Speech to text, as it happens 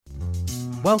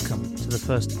Welcome to the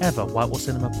first ever Whitewall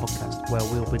Cinema podcast, where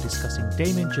we'll be discussing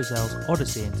Damien Chazelle's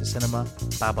odyssey into cinema,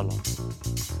 Babylon.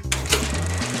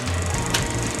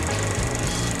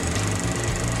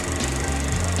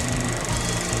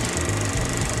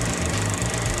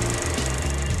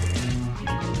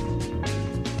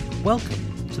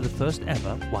 Welcome to the first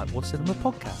ever Whitewall Cinema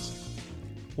podcast.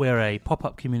 We're a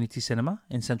pop-up community cinema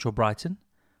in central Brighton.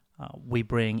 We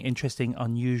bring interesting,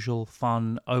 unusual,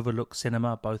 fun, overlooked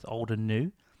cinema, both old and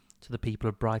new, to the people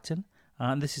of Brighton.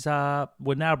 And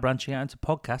we're now branching out into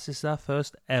podcasts. This is our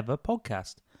first ever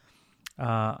podcast.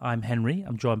 I'm Henry.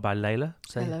 I'm joined by Layla.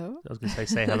 Hello. I was going to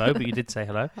say hello, but you did say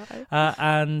hello. Hi.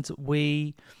 And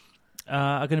we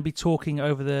are going to be talking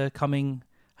over the coming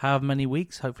however many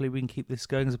weeks. Hopefully we can keep this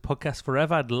going as a podcast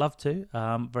forever. I'd love to.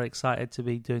 Very excited to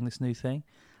be doing this new thing.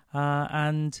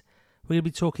 And we're going to be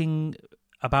talking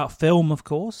about film, of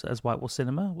course, as Whitewall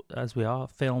Cinema, as we are,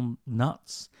 film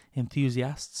nuts,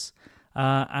 enthusiasts.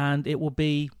 And it will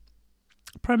be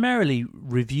primarily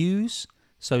reviews,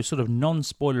 so sort of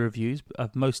non-spoiler reviews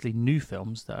of mostly new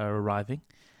films that are arriving.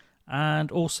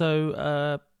 And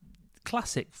also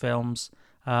classic films,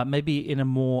 maybe in a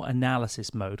more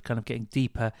analysis mode, kind of getting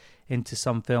deeper into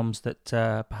some films that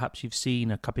perhaps you've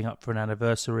seen are coming up for an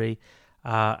anniversary,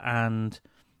 and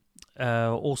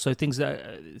also things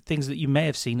that you may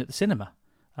have seen at the cinema,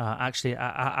 actually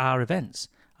at our events,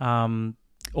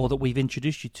 or that we've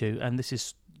introduced you to. And this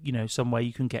is, some way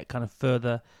you can get kind of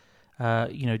further,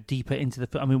 deeper into the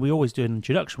film. I mean, we always do an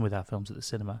introduction with our films at the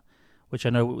cinema, which I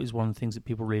know is one of the things that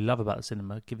people really love about the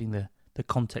cinema, giving the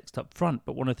context up front.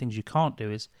 But one of the things you can't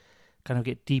do is kind of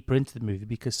get deeper into the movie,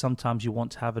 because sometimes you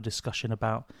want to have a discussion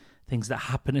about things that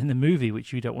happen in the movie,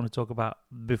 which you don't want to talk about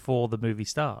before the movie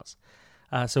starts.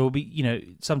 So it'll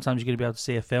be, sometimes you're going to be able to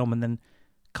see a film and then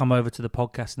come over to the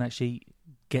podcast and actually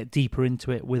get deeper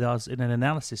into it with us in an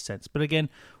analysis sense. But again,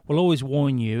 we'll always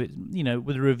warn you,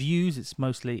 with the reviews, it's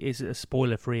a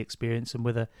spoiler-free experience, and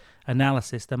with an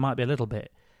analysis, there might be a little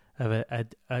bit of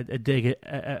a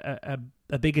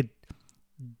bigger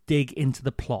dig into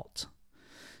the plot.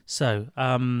 So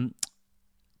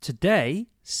today,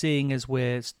 seeing as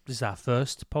this is our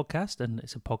first podcast and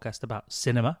it's a podcast about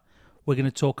cinema, we're going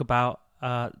to talk about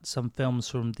some films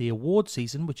from the award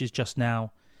season, which is just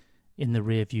now in the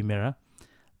rearview mirror.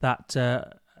 That,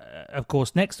 of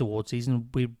course, next award season,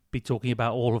 we'll be talking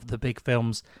about all of the big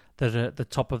films that are at the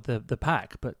top of the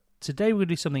pack. But today we're going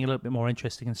to do something a little bit more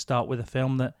interesting and start with a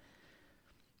film that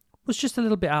was just a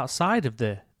little bit outside of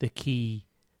the key.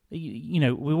 We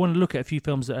want to look at a few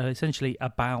films that are essentially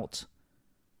about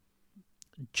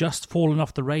just fallen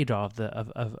off the radar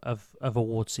of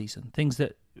award season. Things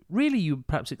that really you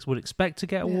perhaps would expect to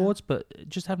get awards, but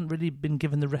just haven't really been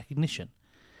given the recognition.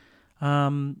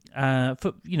 For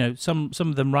some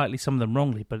of them rightly, some of them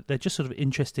wrongly, but they're just sort of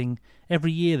interesting.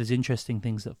 Every year there's interesting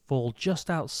things that fall just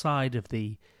outside of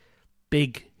the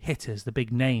big hitters, the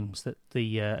big names that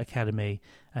the Academy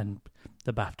and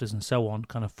the BAFTAs and so on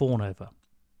kind of fawn over.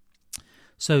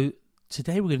 So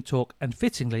today we're going to talk, and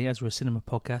fittingly, as we're a cinema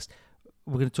podcast,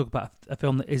 we're going to talk about a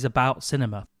film that is about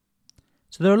cinema.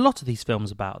 So there are a lot of these films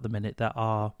about at the minute that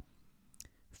are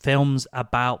films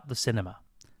about the cinema.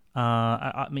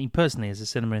 I mean, personally, as a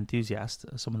cinema enthusiast,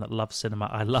 as someone that loves cinema,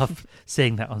 I love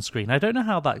seeing that on screen. I don't know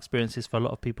how that experience is for a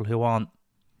lot of people who aren't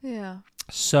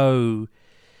so,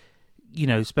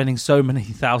 spending so many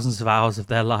thousands of hours of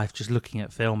their life just looking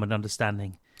at film and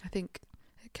understanding. I think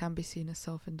it can be seen as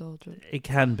self-indulgent. It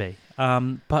can be.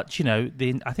 But,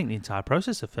 I think the entire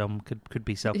process of film could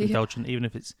be self-indulgent, even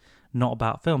if it's not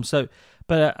about film. So,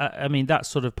 but I mean, that's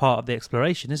sort of part of the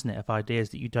exploration, isn't it, of ideas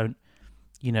that you don't,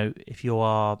 if you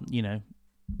are,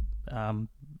 on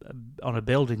a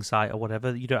building site or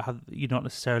whatever, you're not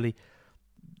necessarily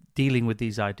dealing with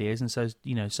these ideas. And so,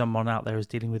 someone out there is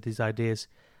dealing with these ideas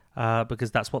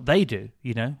because that's what they do,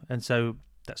 and so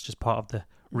that's just part of the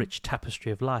rich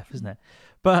tapestry of life, isn't it?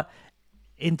 But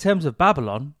in terms of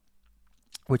Babylon,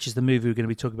 which is the movie we're going to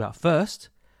be talking about first,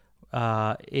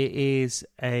 it's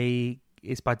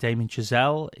by Damien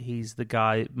Chazelle. He's the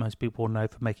guy most people know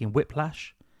for making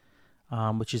Whiplash,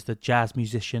 which is the jazz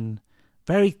musician,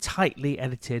 very tightly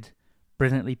edited,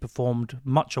 brilliantly performed,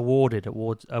 much awarded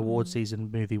award season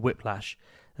movie Whiplash.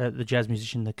 The jazz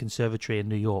musician, the Conservatory in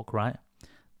New York, right?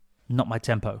 Not my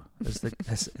tempo,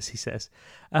 as he says.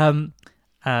 And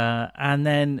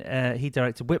then he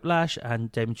directed Whiplash,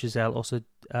 and Damien Chazelle also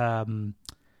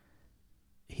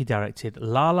he directed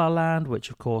La La Land, which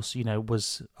of course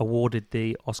was awarded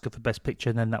the Oscar for Best Picture,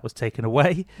 and then that was taken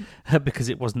away because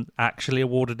it wasn't actually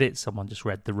awarded it. Someone just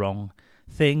read the wrong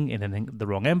thing in the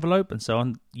wrong envelope and so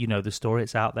on. You know the story;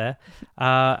 it's out there.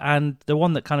 And the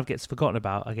one that kind of gets forgotten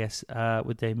about, I guess,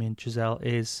 with Damien Chazelle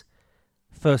is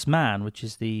First Man, which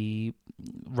is the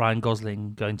Ryan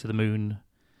Gosling going to the moon.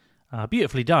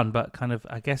 Beautifully done, but kind of,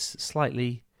 I guess,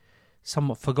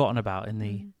 somewhat forgotten about in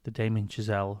the Damien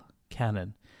Chazelle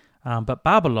canon. But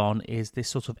Babylon is this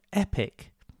sort of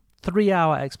epic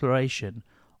 3-hour exploration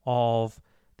of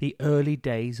the early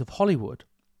days of Hollywood.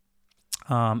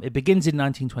 It begins in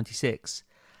 1926,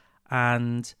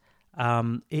 and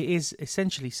it is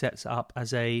essentially sets up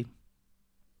as an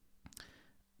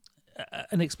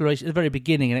exploration, at the very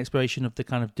beginning, an exploration of the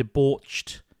kind of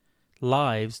debauched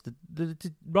lives,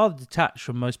 rather detached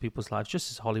from most people's lives, just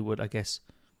as Hollywood, I guess,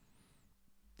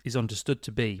 is understood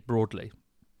to be broadly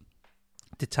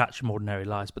detached from ordinary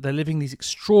lives. But they're living these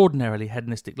extraordinarily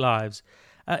hedonistic lives.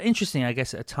 Interesting, I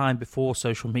guess, at a time before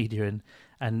social media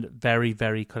and very,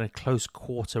 very kind of close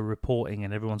quarter reporting,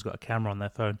 and everyone's got a camera on their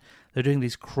phone. They're doing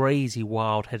these crazy,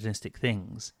 wild, hedonistic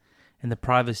things in the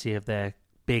privacy of their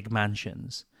big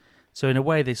mansions. So in a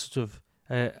way, they sort of,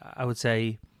 I would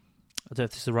say, I don't know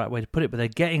if this is the right way to put it, but they're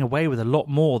getting away with a lot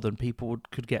more than people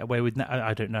could get away with now.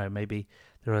 I don't know. Maybe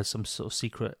there are some sort of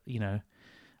secret,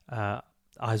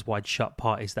 eyes wide shut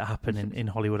parties that happen in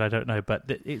Hollywood. I don't know, but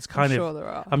it's kind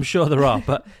of. I'm sure there are.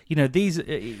 But these,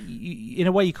 in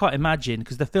a way, you can't imagine,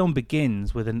 because the film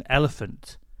begins with an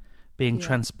elephant being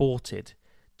transported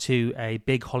to a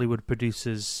big Hollywood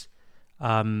producer's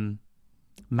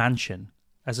mansion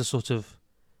as a sort of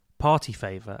party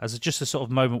favor, as just a sort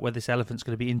of moment where this elephant's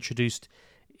going to be introduced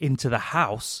into the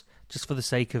house just for the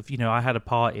sake of, I had a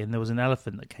party and there was an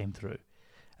elephant that came through.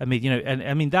 I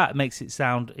mean, that makes it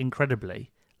sound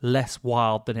incredibly less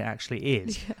wild than it actually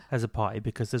is as a party,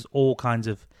 because there's all kinds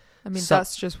of...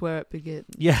 that's just where it begins.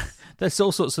 Yeah, there's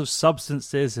all sorts of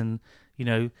substances and,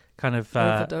 kind of...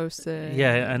 overdosing.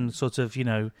 Yeah, and sort of,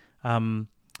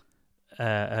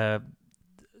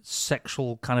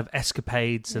 sexual kind of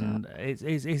escapades, and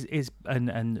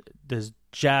and there's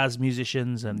jazz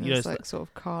musicians and there's sort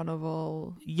of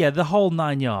carnival, the whole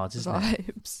 9 yards, isn't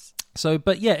vibes. It? So,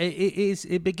 but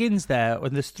it begins there,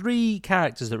 and there's 3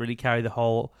 characters that really carry the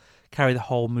whole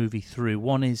movie through.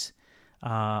 One is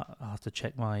I'll have to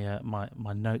check my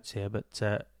my notes here, but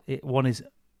one is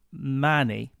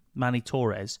Manny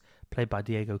Torres, played by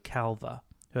Diego Calva,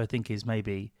 who I think is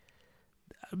maybe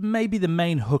the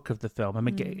main hook of the film. I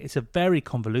mean, it's a very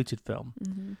convoluted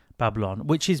film, Babylon,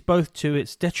 which is both to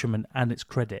its detriment and its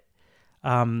credit.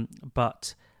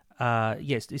 But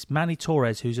yes, it's Manny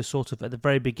Torres, who's a sort of, at the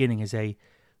very beginning, is a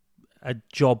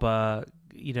jobber,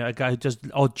 a guy who does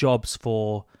odd jobs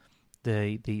for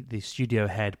the studio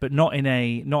head, but not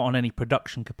on any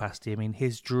production capacity. I mean,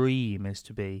 his dream is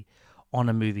to be on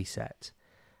a movie set.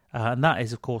 And that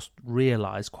is, of course,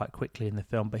 realised quite quickly in the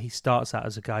film. But he starts out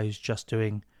as a guy who's just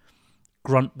doing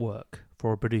grunt work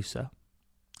for a producer.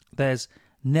 There's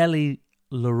Nellie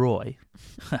Leroy,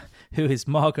 who is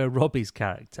Margot Robbie's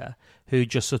character, who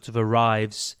just sort of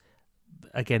arrives,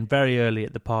 again, very early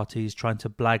at the party, is trying to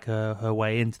blag her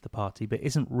way into the party, but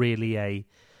isn't really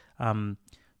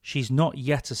she's not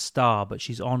yet a star, but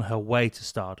she's on her way to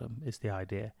stardom, is the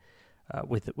idea.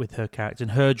 With her character,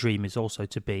 and her dream is also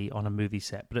to be on a movie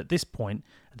set. But at this point,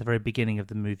 at the very beginning of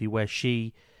the movie,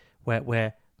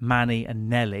 where Manny and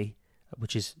Nellie,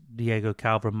 which is Diego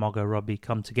Calva and Margot Robbie,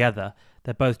 come together,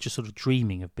 they're both just sort of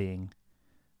dreaming of being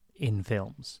in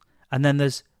films. And then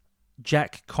there's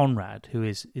Jack Conrad, who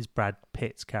is Brad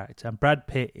Pitt's character, and Brad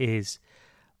Pitt is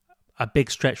a big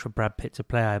stretch for Brad Pitt to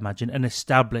play, I imagine, an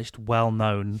established,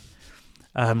 well-known,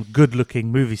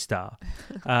 good-looking movie star,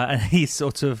 and he's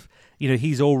sort of,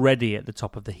 he's already at the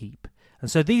top of the heap.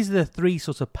 And so these are the 3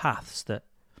 sort of paths that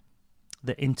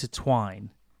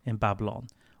intertwine in Babylon,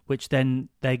 which then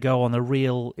they go on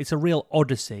it's a real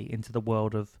odyssey into the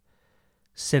world of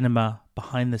cinema,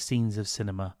 behind the scenes of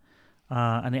cinema,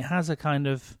 and it has a kind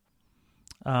of,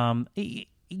 it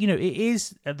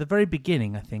is at the very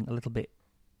beginning, I think, a little bit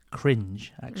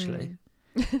cringe, actually.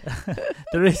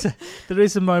 There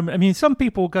is a moment. I mean, some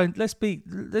people are going. Let's be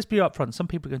upfront. Some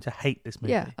people are going to hate this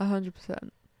movie. Yeah,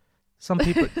 100%. Some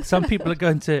people are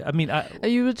going to. I mean,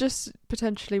 you would just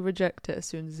potentially reject it as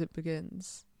soon as it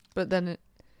begins, but then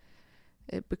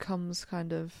it becomes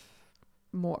kind of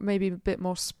more, maybe a bit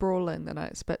more sprawling than I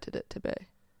expected it to be.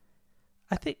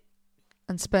 I think,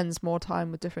 and spends more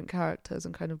time with different characters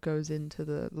and kind of goes into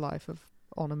the life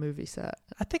on a movie set.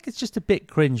 I think it's just a bit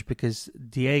cringe because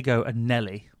Diego and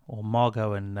Nellie, or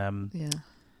Margot and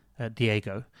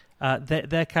Diego,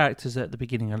 their characters at the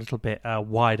beginning are a little bit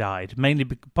wide-eyed,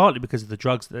 partly because of the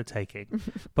drugs that they're taking,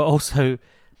 but also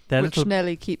which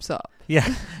Nelly keeps up.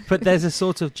 Yeah, but there's a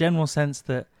sort of general sense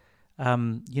that,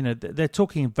 they're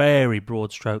talking very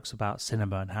broad strokes about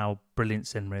cinema and how brilliant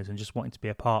cinema is and just wanting to be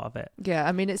a part of it. Yeah,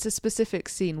 I mean, it's a specific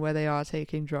scene where they are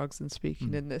taking drugs and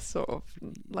speaking in this sort of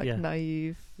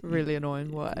naive, really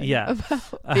annoying way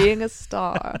about being a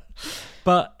star.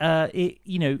 But,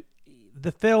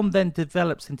 the film then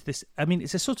develops into this, I mean,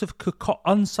 it's a sort of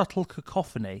unsubtle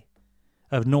cacophony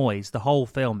of noise, the whole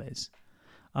film is.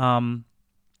 And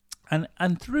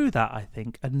through that, I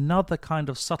think, another kind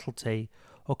of subtlety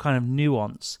or kind of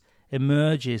nuance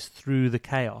emerges through the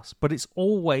chaos, but it's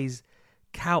always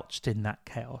couched in that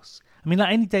chaos. I mean,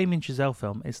 like any Damien Chazelle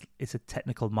film, it's a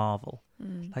technical marvel.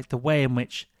 Like the way in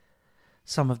which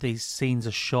some of these scenes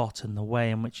are shot and the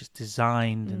way in which it's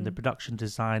designed and the production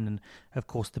design and, of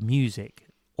course, the music,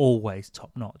 always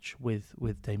top-notch with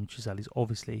Damien Chazelle. He's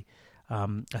obviously,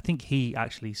 I think he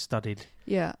actually studied...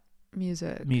 Yeah.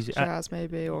 Music, jazz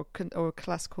maybe, or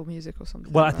classical music or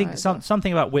something. Well, I think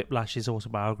something about Whiplash is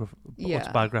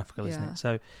autobiographical, isn't it?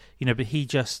 So, but he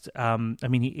just,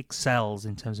 he excels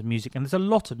in terms of music, and there's a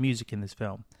lot of music in this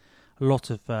film, a lot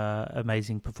of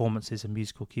amazing performances and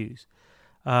musical cues,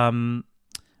 and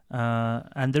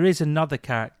there is another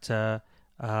character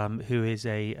who is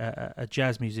a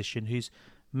jazz musician who's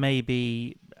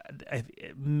maybe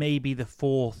the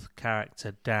fourth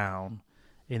character down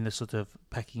in the sort of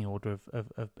pecking order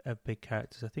of big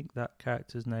characters. I think that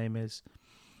character's name is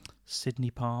Sidney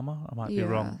Palmer. I might be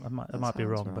wrong. I might be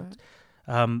wrong,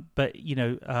 right. But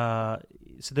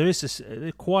so there is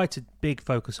quite a big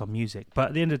focus on music. But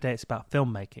at the end of the day, it's about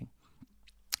filmmaking,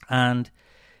 and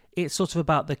it's sort of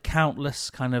about the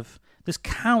there's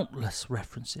countless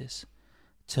references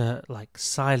to like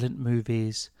silent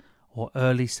movies or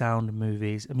early sound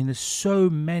movies. I mean, there's so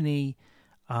many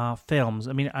films.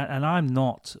 I mean, and I'm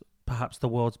not perhaps the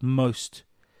world's foremost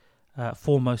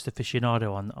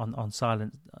aficionado on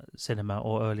silent cinema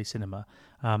or early cinema,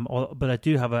 but I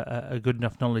do have a good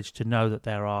enough knowledge to know that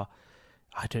there are,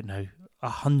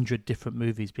 100 different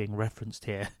movies being referenced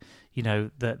here.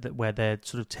 That where they're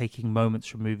sort of taking moments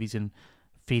from movies and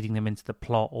feeding them into the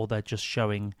plot, or they're just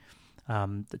showing,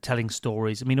 telling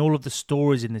stories. I mean, all of the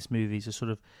stories in this movie are sort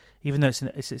of, even though it's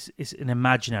an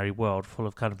imaginary world full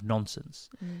of kind of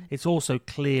nonsense, it's also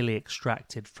clearly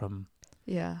extracted from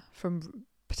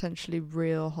potentially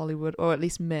real Hollywood, or at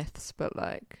least myths, but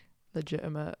like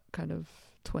legitimate kind of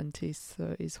 20s,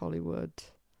 30s Hollywood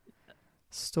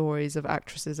stories of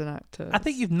actresses and actors. I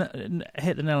think you've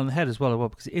hit the nail on the head as well,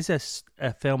 because it is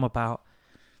a film about.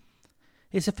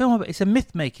 It's a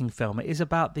myth-making film. It is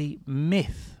about the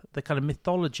myth, the kind of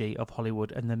mythology of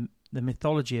Hollywood and the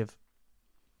mythology of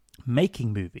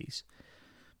making movies,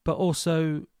 but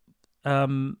also,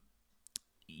 the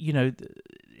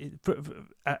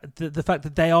fact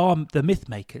that they are the myth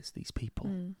makers. These people,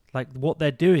 like what they're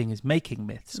doing is making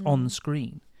myths on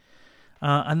screen,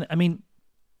 and I mean,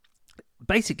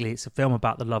 basically, it's a film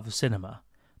about the love of cinema,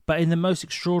 but in the most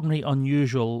extraordinary,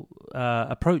 unusual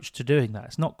approach to doing that.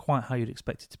 It's not quite how you'd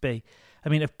expect it to be. I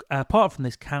mean, apart from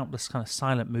this countless kind of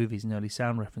silent movies and early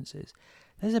sound references,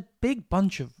 there's a big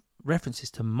bunch of references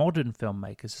to modern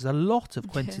filmmakers. There's a lot of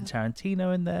Quentin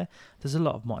Tarantino in there. There's a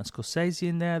lot of Martin Scorsese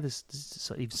in there.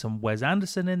 There's even some Wes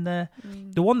Anderson in there.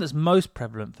 The one that's most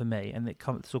prevalent for me, and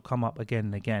this will come up again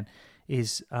and again,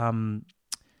 is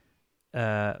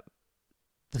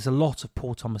there's a lot of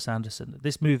Paul Thomas Anderson.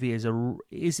 This movie is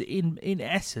in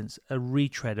essence a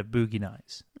retread of Boogie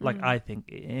Nights. Like, I think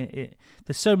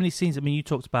there's so many scenes. I mean, you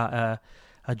talked about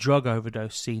a drug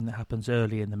overdose scene that happens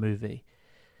early in the movie.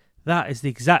 That is the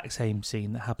exact same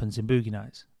scene that happens in Boogie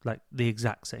Nights. Like the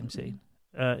exact same scene,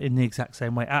 in the exact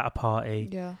same way, at a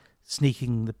party,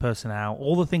 sneaking the person out,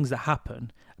 all the things that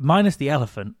happen, minus the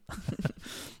elephant.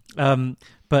 But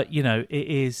it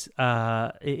is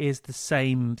the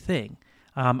same thing.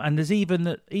 And there's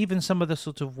even some of the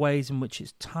sort of ways in which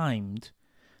it's timed.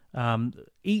 A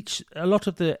lot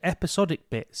of the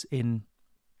episodic bits in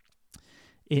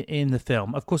the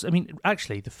film, of course. I mean,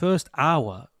 actually, the first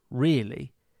hour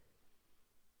really.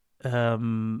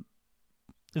 The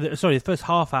first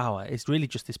half hour is really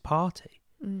just this party,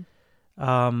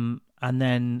 and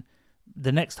then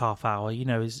the next half hour,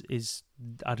 is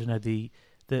I don't know, the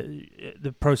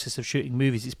process of shooting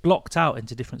movies. It's blocked out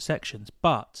into different sections,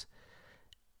 but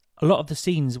a lot of the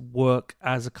scenes work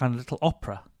as a kind of little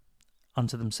opera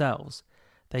unto themselves.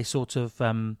 They sort of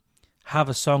have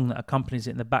a song that accompanies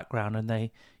it in the background, and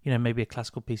they, maybe a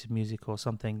classical piece of music or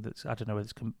something that's, I don't know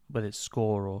whether it's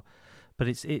score or, but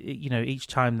each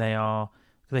time they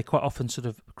quite often sort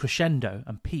of crescendo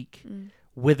and peak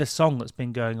with a song that's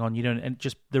been going on, and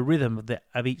just the rhythm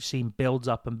of each scene builds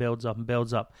up and builds up and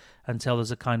builds up until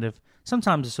there's a kind of,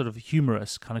 sometimes a sort of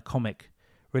humorous kind of comic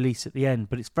release at the end.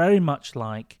 But it's very much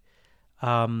like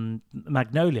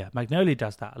Magnolia. Magnolia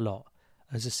does that a lot.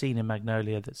 There's a scene in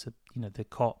Magnolia that's the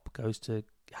cop goes to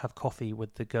have coffee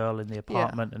with the girl in the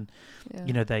apartment, and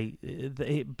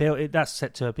that's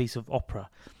set to a piece of opera.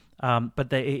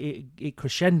 But it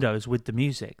crescendos with the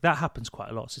music. That happens quite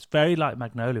a lot. So it's very like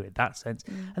Magnolia in that sense.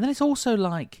 And then it's also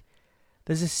like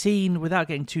there's a scene, without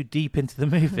getting too deep into the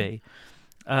movie,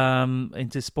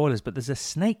 into spoilers, but there's a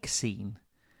snake scene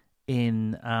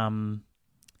in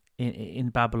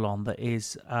Babylon that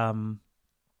is,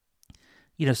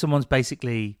 someone's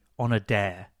basically on a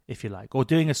dare, if you like, or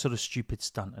doing a sort of stupid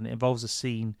stunt, and it involves a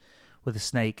scene with a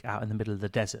snake out in the middle of the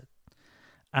desert.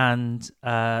 And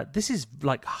this is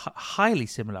like highly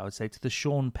similar, I would say, to the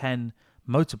Sean Penn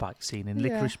motorbike scene in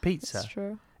Licorice Pizza. That's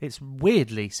true. It's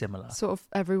weirdly similar. Sort of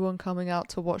everyone coming out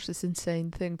to watch this insane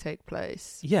thing take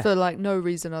place. Yeah. For like no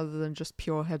reason other than just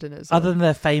pure hedonism. Other than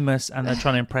they're famous and they're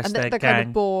trying to impress and their they're gang. kind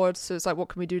of bored, so it's like, what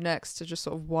can we do next to just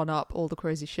sort of one up all the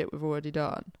crazy shit we've already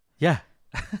done? Yeah.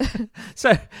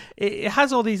 So it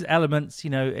has all these elements,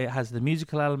 it has the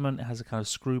musical element, it has a kind of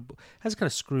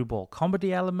screwball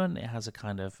comedy element, it has a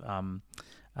kind of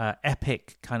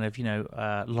epic kind of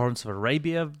Lawrence of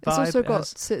Arabia vibe. It's also got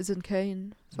Citizen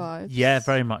Kane vibes. Yeah,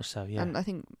 very much so. Yeah, and I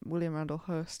think William Randolph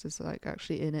Hearst is like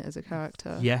actually in it as a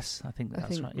character. Yes, I think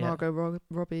that's right. Yeah. Margot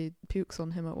Robbie pukes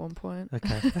on him at one point.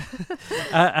 Okay.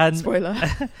 And spoiler.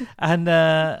 And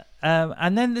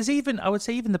then there's even, I would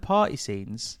say, even the party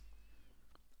scenes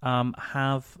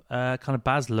have kind of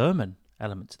Baz Luhrmann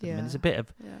element to them. Yeah. And there's a bit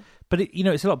of, but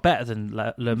it's a lot better than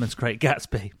Luhrmann's Great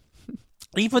Gatsby.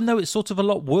 Even though it's sort of a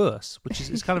lot worse, which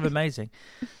is kind of amazing.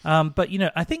 But,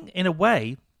 I think in a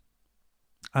way,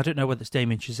 I don't know whether it's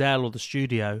Damien Chazelle or the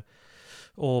studio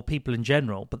or people in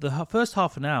general, but the first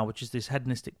half an hour, which is this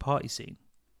hedonistic party scene,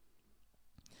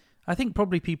 I think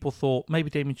probably people thought, maybe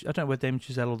I don't know whether Damien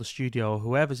Chazelle or the studio or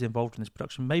whoever's involved in this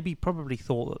production, probably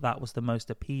thought that was the most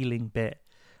appealing bit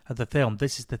of the film.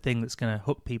 This is the thing that's going to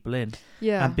hook people in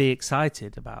and be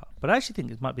excited about. But I actually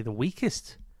think it might be the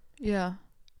weakest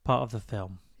part of the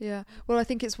film. Yeah. Well, I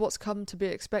think it's what's come to be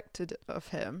expected of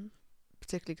him,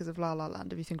 particularly because of La La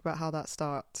Land. If you think about how that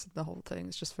starts, the whole thing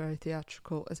is just very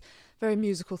theatrical. It's very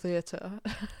musical theatre.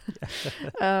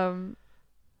 And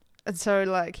so,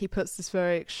 like, he puts this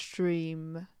very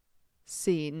extreme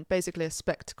scene, basically a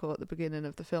spectacle at the beginning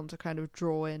of the film to kind of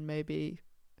draw in maybe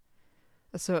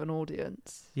a certain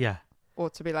audience. Yeah. Or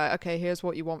to be like, okay, here's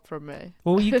what you want from me.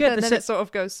 Well, you get and then it sort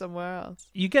of goes somewhere else.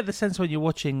 You get the sense when you're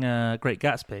watching Great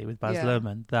Gatsby with Baz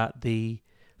Luhrmann that the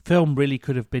film really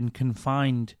could have been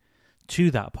confined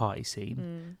to that party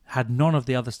scene, had none of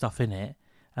the other stuff in it,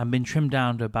 and been trimmed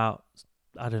down to about,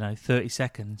 30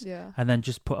 seconds, and then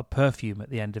just put a perfume at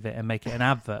the end of it and make it an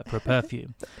advert for a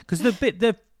perfume. Because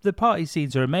the party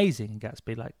scenes are amazing in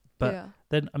Gatsby, but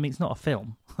then it's not a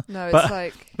film. No,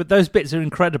 it's but those bits are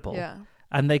incredible. Yeah.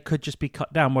 And they could just be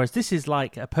cut down. Whereas this is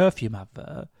like a perfume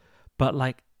advert, but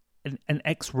like an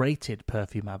X-rated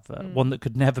perfume advert, one that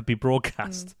could never be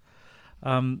broadcast.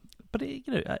 But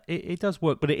it does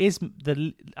work. But it is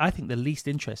I think the least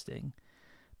interesting,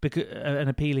 because an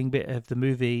appealing bit of the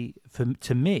movie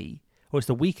to me, or it's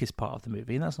the weakest part of the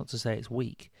movie. And that's not to say it's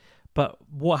weak, but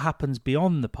what happens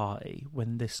beyond the party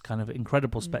when this kind of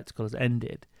incredible spectacle has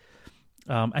ended.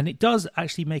 And it does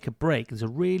actually make a break. There's a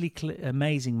really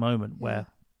amazing moment where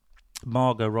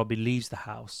Margot Robbie leaves the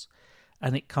house,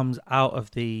 and it comes out of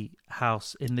the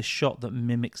house in this shot that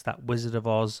mimics that Wizard of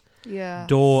Oz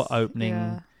door opening.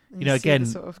 Yeah. And you again,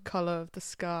 see the sort of colour of the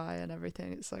sky and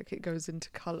everything. It's like it goes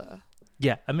into colour.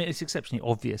 Yeah, it's exceptionally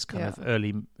obvious kind of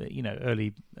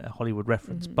early Hollywood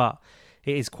reference, but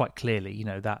it is quite clearly,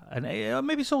 that. And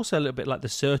maybe it's also a little bit like The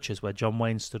Searchers, where John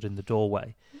Wayne stood in the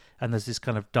doorway, and there's this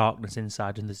kind of darkness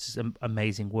inside, and there's this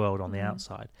amazing world on the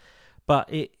outside. But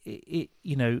it's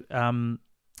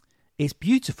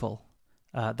beautiful,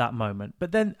 that moment.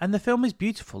 But then, and the film is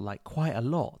beautiful, like quite a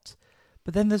lot.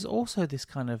 But then there's also this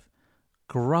kind of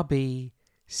grubby,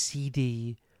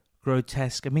 seedy,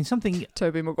 grotesque. Something.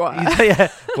 Tobey Maguire.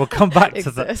 Yeah, we'll come back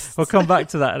to that. We'll come back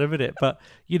to that in a minute. But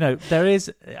there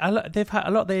is. They've had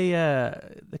a lot.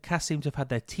 The cast seems to have had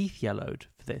their teeth yellowed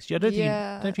for this. I don't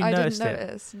know if you noticed it. I didn't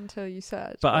notice until you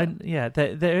said. But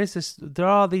there is this. There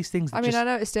are these things. That I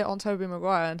noticed it on Tobey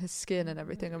Maguire and his skin and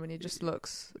everything. He just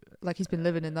looks like he's been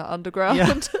living in that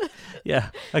underground. Yeah.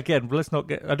 Again, let's not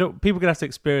get. People are gonna have to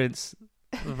experience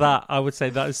that I would say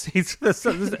that is.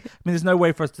 There's no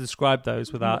way for us to describe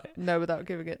those without without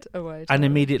giving it away. And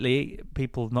immediately,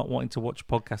 people not wanting to watch a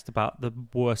podcast about the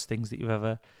worst things that you've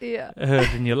ever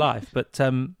heard in your life.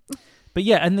 But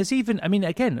yeah, and there's even, I mean,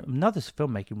 again, another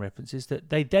filmmaking reference is that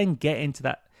they then get into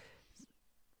that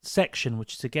section,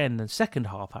 which is again the second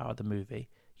half hour of the movie.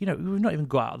 You know, we've not even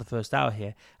got out of the first hour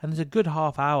here, and there's a good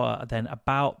half hour then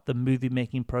about the movie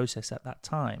making process at that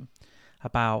time,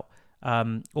 about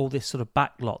all this sort of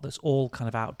backlot that's all kind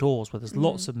of outdoors, where there's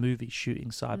lots of movies shooting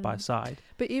side by side.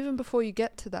 But even before you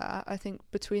get to that, I think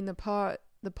between the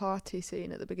party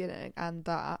scene at the beginning and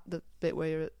the bit where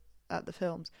you're at the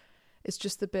films, it's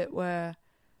just the bit where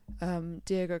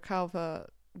Diego Calva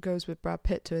goes with Brad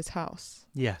Pitt to his house.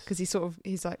 Yes. Because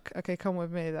he's like, okay, come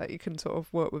with me, that you can sort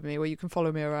of work with me, or you can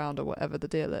follow me around, or whatever the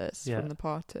deal is from the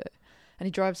party. And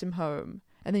he drives him home,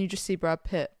 and then you just see Brad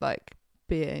Pitt like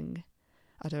being,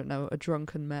 I don't know, a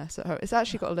drunken mess at home. It's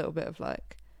actually got a little bit of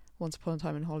like Once Upon a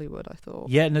Time in Hollywood, I thought.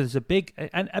 Yeah, no, there's a big,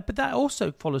 but that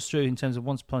also follows through in terms of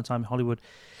Once Upon a Time in Hollywood,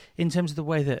 in terms of the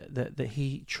way that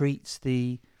he treats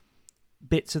the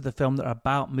bits of the film that are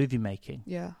about movie making.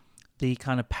 Yeah. The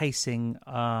kind of pacing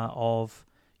of,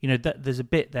 you know, there's a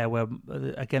bit there where,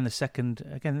 again, these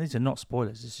are not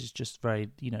spoilers. This is just very,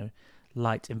 you know,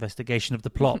 light investigation of the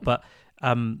plot. But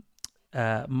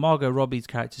Margot Robbie's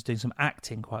character is doing some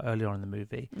acting quite early on in the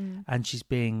movie, and she's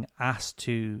being asked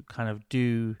to kind of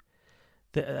do.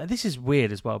 This is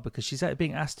weird as well, because she's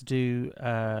being asked to do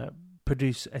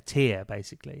produce a tear,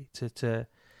 basically, to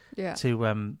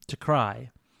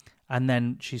cry, and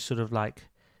then she's sort of like,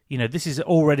 you know, this is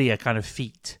already a kind of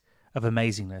feat of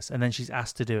amazingness, and then she's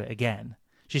asked to do it again.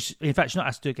 In fact, she's not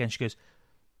asked to do it again. She goes,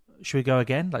 should we go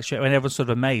again? Like, when everyone's sort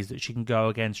of amazed that she can go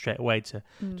again straight away to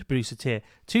produce a tear.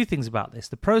 Two things about this.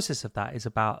 The process of that is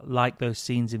about, like those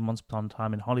scenes in Once Upon a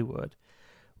Time in Hollywood,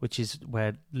 which is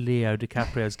where Leo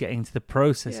DiCaprio is getting into the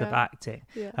process of acting.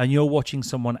 Yeah. And you're watching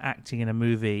someone acting in a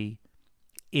movie,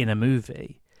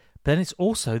 then it's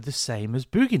also the same as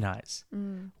Boogie Nights,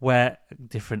 where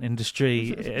different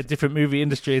industry, a different movie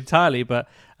industry entirely, but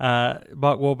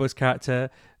Mark Wahlberg's character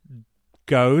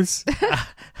goes,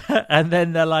 and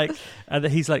then they're like, and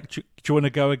he's like, do you want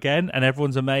to go again? And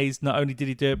everyone's amazed. Not only did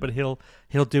he do it, but he'll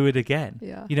do it again.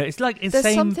 Yeah, you know, it's like it's there's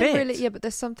same something bit. Really, but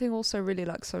there's something also really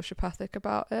like sociopathic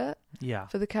about it. Yeah,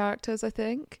 for the characters, I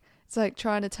think it's like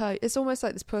trying to tell you. It's almost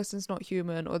like this person's not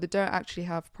human, or they don't actually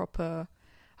have proper,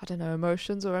 I don't know,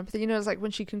 emotions or empathy. You know, it's like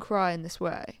when she can cry in this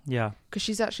way. Yeah, because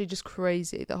she's actually just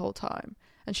crazy the whole time,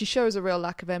 and she shows a real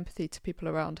lack of empathy to people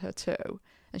around her too.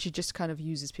 And she just kind of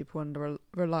uses people and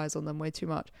relies on them way too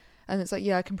much. And it's like,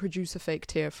 yeah, I can produce a fake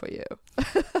tear for you.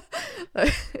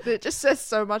 It just says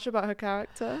so much about her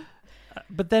character.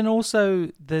 But then also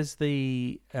there's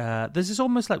there's this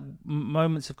almost like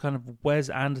moments of kind of Wes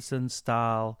Anderson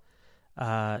style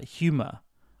humor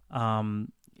in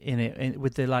it,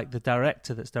 with the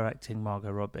director that's directing Margot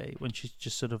Robbie, when she's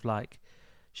just sort of like,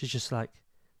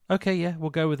 okay, yeah, we'll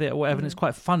go with it or whatever. And it's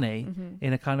quite funny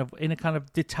in a kind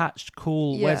of detached,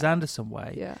 cool Wes Anderson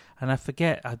way. Yeah. And I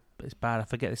forget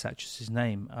this actress's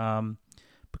name,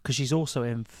 because she's also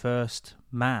in First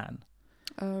Man.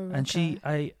 Oh, okay.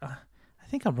 And I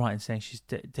think I'm right in saying she's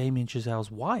Damien Chazelle's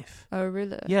wife. Oh,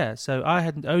 really? Yeah. So I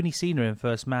had only seen her in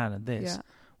First Man and this. Yeah.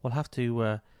 We'll have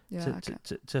to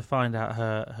to find out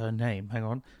her name. Hang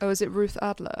on. Oh, is it Ruth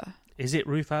Adler? Is it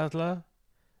Ruth Adler?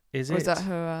 Is that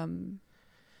her?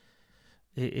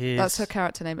 It is. That's her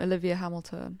character name, Olivia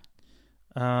Hamilton.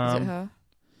 Is it her?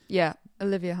 Yeah,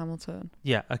 Olivia Hamilton.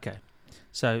 Yeah. Okay.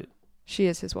 So she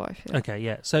is his wife. Yeah. Okay.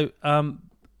 Yeah. So,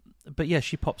 but yeah,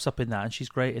 she pops up in that, and she's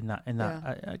great in that.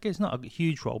 Yeah. I guess it's not a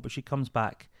huge role, but she comes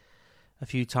back a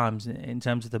few times in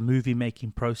terms of the movie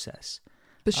making process.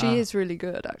 But she is really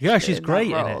good. Actually, yeah, she's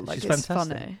great in it. Like, she's it's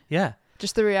fantastic. Funny. Yeah.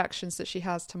 Just the reactions that she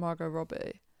has to Margot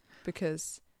Robbie,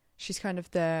 because she's kind of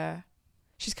there.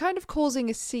 She's kind of causing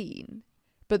a scene.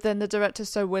 But then the director's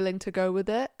so willing to go with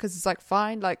it, because it's like,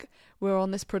 fine, like, we're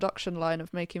on this production line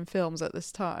of making films at this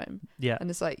time. Yeah. And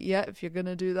it's like, yeah, if you're going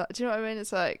to do that. Do you know what I mean?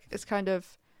 It's like, it's kind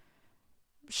of,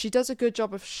 she does a good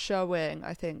job of showing,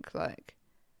 I think, like,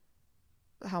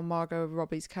 how Margot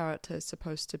Robbie's character is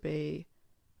supposed to be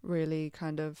really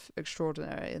kind of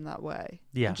extraordinary in that way.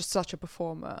 Yeah. And just such a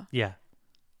performer. Yeah.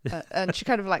 And she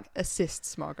kind of like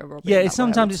assists Margot Robbie. Yeah,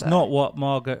 sometimes it's not what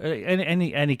Margot,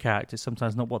 any character,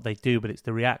 sometimes not what they do, but it's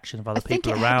the reaction of other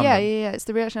people around them. Yeah, it's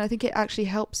the reaction. I think it actually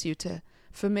helps you to,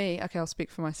 for me, okay, I'll speak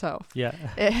for myself. Yeah.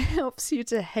 It helps you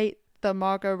to hate the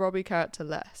Margot Robbie character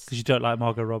less. Because you don't like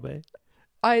Margot Robbie?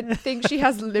 I think she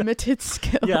has limited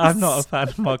skills. Yeah, I'm not a fan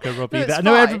of Margot Robbie. No, either. it's I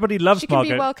know fine. everybody loves She can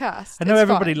Margot. be well cast. I know It's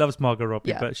everybody fine. loves Margot Robbie,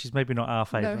 Yeah. but she's maybe not our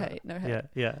favourite. No hate.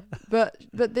 Yeah. But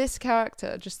this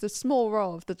character, just the small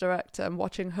role of the director and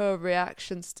watching her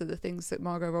reactions to the things that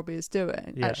Margot Robbie is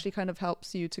doing actually kind of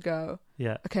helps you to go,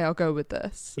 okay, I'll go with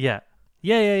this. Yeah.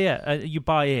 You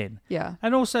buy in. Yeah.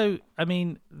 And also, I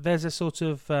mean, there's a sort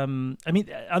of, and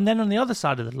then on the other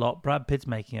side of the lot, Brad Pitt's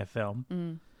making a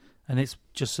film. And it's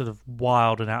just sort of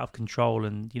wild and out of control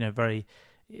and, very,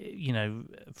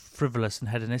 frivolous and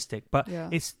hedonistic. But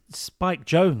it's Spike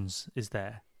Jonze is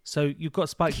there. So you've got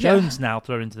Spike Jonze now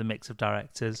thrown into the mix of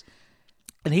directors.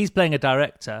 And he's playing a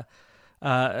director,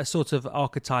 a sort of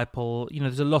archetypal,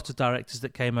 there's a lot of directors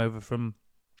that came over from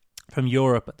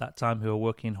Europe at that time who were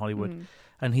working in Hollywood.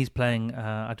 And he's playing,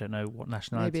 I don't know what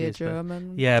nationality maybe a is,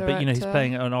 German but director. he's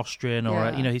playing an Austrian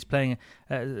or he's playing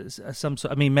some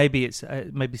sort. I mean, maybe it's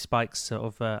maybe Spike's sort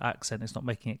of accent is not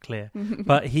making it clear,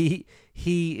 but he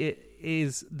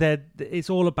is there.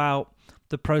 It's all about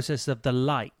the process of the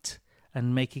light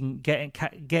and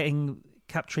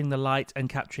capturing the light and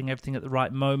capturing everything at the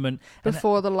right moment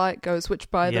before the light goes. Which,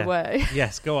 by the way,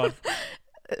 yes, go on.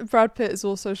 Brad Pitt is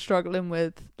also struggling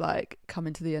with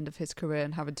coming to the end of his career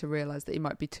and having to realise that he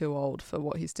might be too old for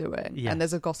what he's doing. Yes. And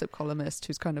there's a gossip columnist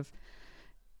who's kind of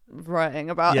writing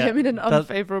about him in an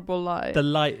unfavourable light. The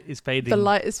light is fading. The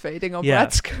light is fading on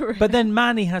Brad's career. But then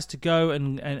Manny has to go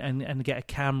and get a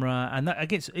camera, and that,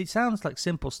 again, it sounds like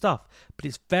simple stuff, but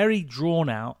it's very drawn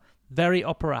out, very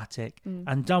operatic,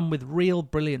 and done with real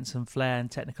brilliance and flair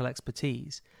and technical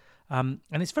expertise. And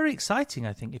it's very exciting,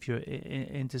 I think, if you're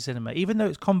into cinema, even though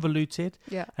it's convoluted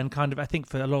and kind of, I think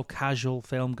for a lot of casual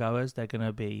film goers, they're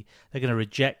going to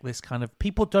reject this kind of,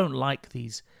 people don't like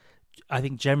these, I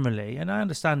think generally, and I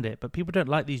understand it, but people don't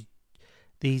like these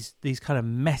kind of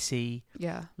messy,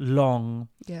 long,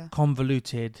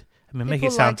 convoluted, I mean, make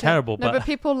it sound terrible, but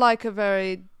people like a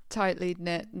very tightly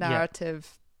knit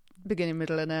narrative, beginning,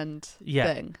 middle, and end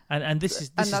thing. And this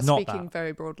is not that. And that's speaking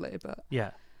very broadly, but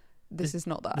This is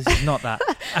not that. This is not that.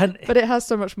 But it has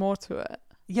so much more to it.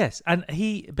 Yes, and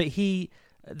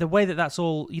the way that's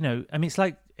all,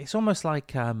 it's almost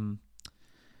like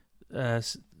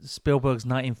Spielberg's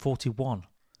 1941.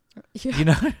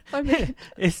 Yeah. I mean,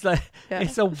 it's like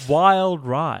it's a wild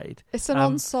ride. It's an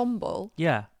ensemble.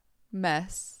 Yeah.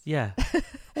 Mess. Yeah.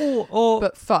 or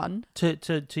but fun.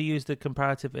 To use the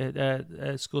comparative,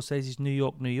 Scorsese's New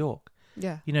York.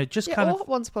 Yeah. Just kind of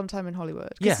Once Upon a Time in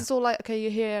Hollywood. Because it's all like, okay,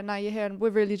 you're here, and we're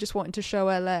really just wanting to show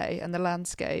LA and the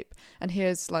landscape. And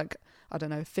here's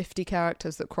 50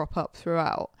 characters that crop up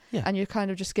throughout. Yeah. And you're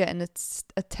kind of just getting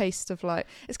a taste of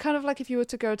it's kind of like if you were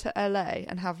to go to LA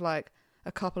and have a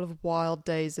couple of wild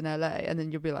days in LA, and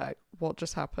then you'll be like, what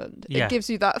just happened? Yeah. It gives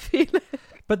you that feeling.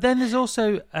 But then there's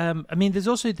also,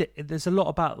 there's a lot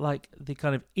about the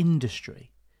kind of industry.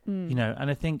 And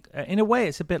I think in a way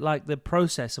it's a bit like the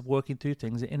process of working through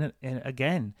things.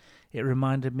 Again, it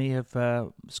reminded me of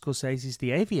Scorsese's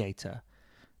The Aviator.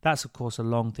 That's of course a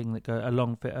long film that goes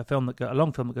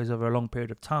over a long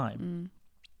period of time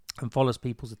and follows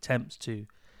people's attempts to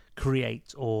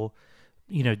create or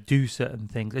do certain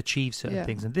things, achieve certain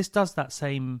things. And this does that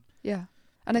same. Yeah,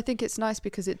 and I think it's nice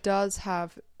because it does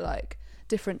have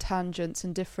different tangents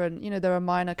and different, there are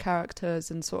minor characters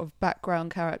and sort of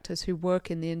background characters who work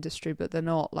in the industry, but they're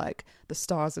not the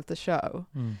stars of the show.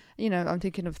 I'm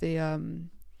thinking of the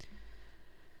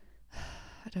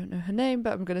I don't know her name,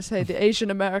 but I'm going to say the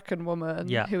Asian American woman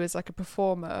who is a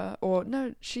performer, or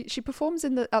no, she performs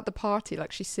at the party,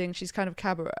 she sings, she's kind of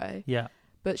cabaret. Yeah.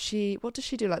 But what does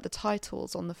she do? The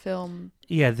titles on the film?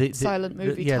 Yeah, the silent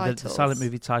movie titles. The silent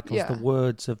movie titles, the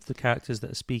words of the characters that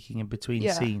are speaking in between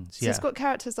scenes. So it's got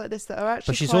characters like this that are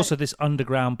actually. But she's also this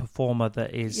underground performer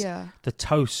that is the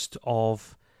toast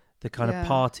of the kind of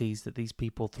parties that these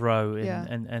people throw,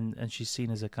 and she's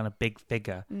seen as a kind of big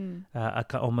figure,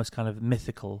 almost kind of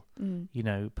mythical,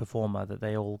 performer that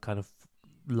they all kind of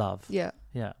love. Yeah.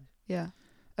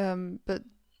 But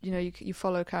you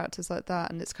follow characters like that,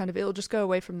 and it's kind of, it'll just go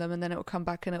away from them, and then it'll come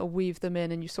back and it'll weave them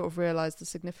in, and you sort of realize the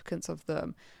significance of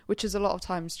them, which is a lot of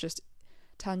times just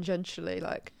tangentially,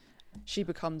 she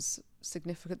becomes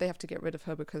significant. They have to get rid of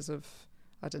her because of,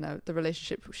 I don't know, the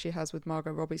relationship she has with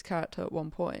Margot Robbie's character at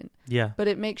one point. Yeah. But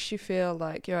it makes you feel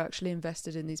like you're actually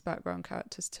invested in these background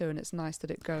characters too, and it's nice that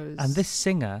it goes. And this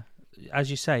singer, as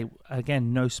you say,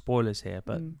 again, no spoilers here,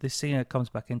 but this singer comes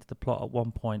back into the plot at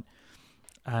one point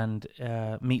and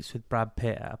meets with Brad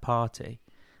Pitt at a party,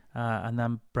 and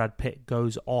then Brad Pitt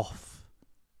goes off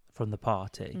from the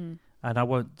party, and I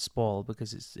won't spoil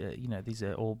because it's these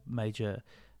are all major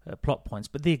plot points,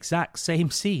 but the exact same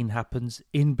scene happens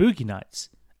in Boogie Nights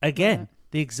again. Yeah.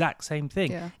 The exact same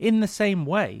thing, Yeah. in the same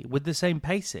way, with the same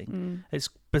pacing. It's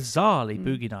bizarrely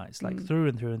Boogie Nights, like through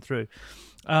and through and through.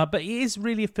 But it is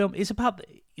really a film. It's about.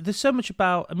 There's so much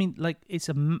about. I mean, like it's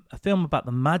a film about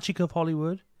the magic of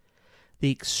Hollywood,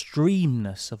 the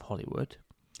extremeness of Hollywood,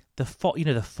 the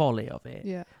folly of it.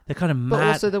 Yeah. The kind of mad. But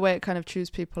also the way it kind of chews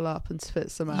people up and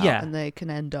spits them out, and they can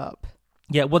end up.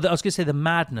 Yeah, well, I was going to say the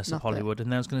madness of Nothing. Hollywood,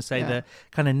 and then I was going to say the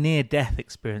kind of near-death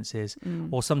experiences,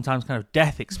 or sometimes kind of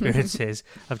death experiences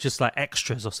of just like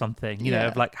extras or something, you know,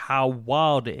 of like how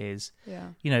wild it is.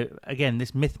 Yeah. You know, again,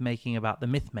 this myth-making about the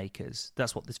myth-makers,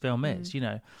 that's what this film is, you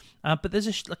know. But there's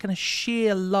a kind of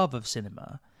sheer love of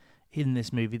cinema in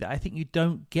this movie that I think you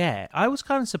don't get. I was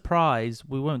kind of surprised,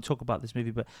 we won't talk about this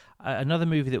movie, but another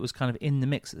movie that was kind of in the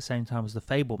mix at the same time was The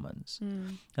Fabelmans.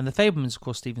 And The Fabelmans, of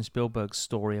course, Steven Spielberg's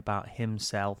story about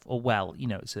himself, or well, you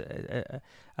know, it's a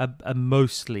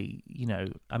mostly, you know,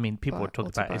 I mean, people would talk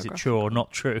about is it true or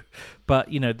not true,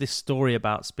 but, you know, this story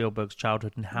about Spielberg's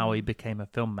childhood and how he became a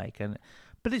filmmaker.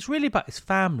 But it's really about his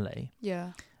family.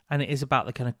 Yeah. And it is about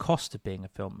the kind of cost of being a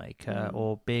filmmaker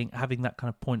or having that kind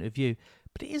of point of view.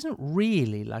 But it isn't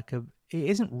really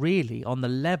on the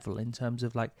level in terms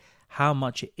of like how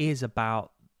much it is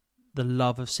about the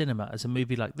love of cinema as a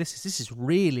movie like this. This is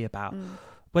really about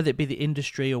whether it be the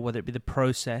industry or whether it be the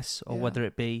process or whether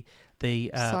it be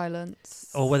the silence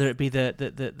or whether it be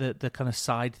the kind of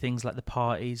side things like the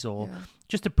parties or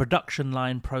just the production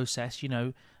line process, you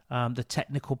know, the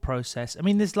technical process. I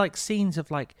mean, there's like scenes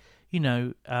of like, you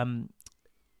know,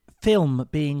 film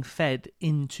being fed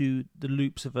into the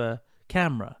loops of a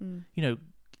camera, you know,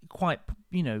 quite,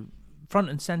 you know, front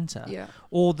and center. Yeah.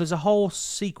 Or there's a whole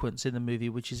sequence in the movie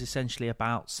which is essentially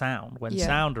about sound. When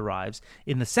sound arrives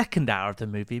in the second hour of the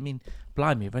movie, I mean,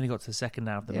 blimey, we've only got to the second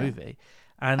hour of the movie.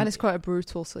 And it's quite a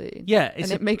brutal scene. Yeah.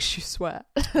 And it makes you sweat.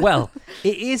 Well,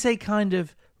 it is a kind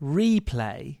of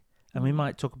replay, and we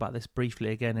might talk about this briefly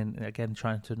again, and again,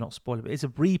 trying to not spoil it, but it's a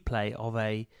replay of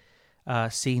a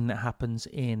scene that happens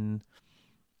in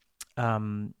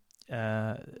singing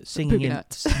Boogie in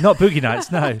Nights. Not Boogie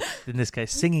Nights, no, in this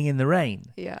case Singing in the Rain,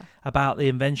 about the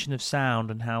invention of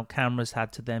sound and how cameras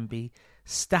had to then be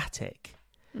static,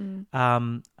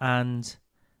 and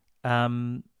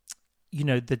you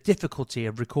know, the difficulty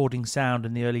of recording sound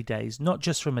in the early days, not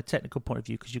just from a technical point of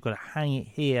view, because you've got to hang it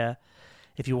here.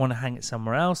 If you want to hang it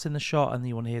somewhere else in the shot and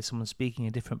you want to hear someone speaking in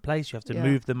a different place, you have to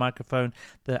move the microphone.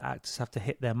 The actors have to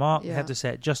hit their mark. They have to say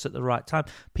it just at the right time.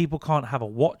 People can't have a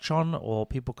watch on, or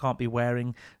people can't be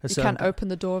wearing a certain... You can't open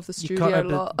the door of the studio you can't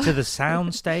open lot. to the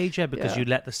sound stage, because you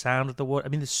let the sound of the water... I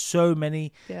mean, there's so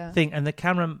many things. And the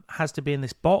camera has to be in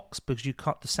this box because you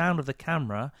can't... The sound of the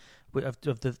camera, of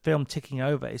the film ticking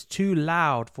over, is too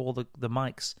loud for all the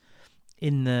mics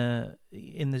on the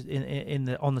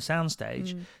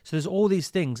soundstage. So there's all these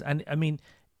things, and I mean,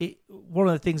 one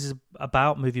of the things is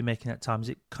about movie making at times,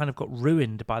 it kind of got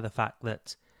ruined by the fact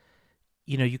that,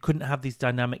 you know, you couldn't have these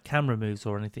dynamic camera moves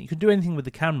or anything. You couldn't do anything with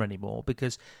the camera anymore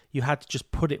because you had to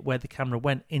just put it where the camera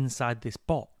went inside this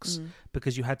box,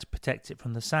 because you had to protect it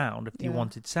from the sound if you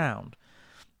wanted sound.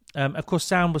 Of course,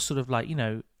 sound was sort of like, you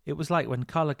know, it was like when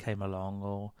colour came along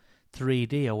or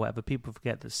 3D or whatever, people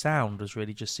forget that sound was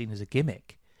really just seen as a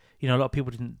gimmick. You know, a lot of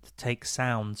people didn't take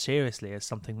sound seriously as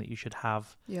something that you should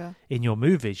have in your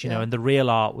movies, you know, and the real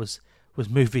art was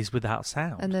movies without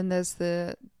sound. And then there's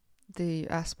the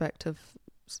aspect of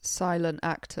silent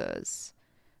actors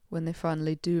when they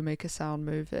finally do make a sound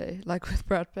movie, like with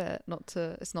Brad Pitt.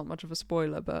 It's not much of a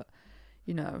spoiler, but,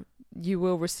 you know, you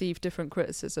will receive different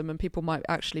criticism and people might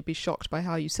actually be shocked by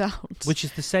how you sound. Which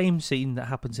is the same scene that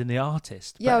happens in The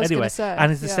Artist. Yeah, but I was anyway, going to say. and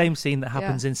it's the same scene that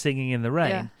happens in Singing in the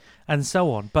Rain, and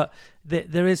so on. But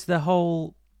there is the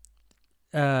whole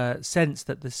sense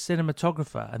that the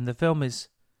cinematographer, and the film is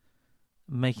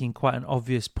making quite an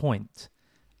obvious point,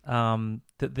 that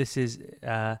this is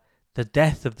the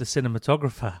death of the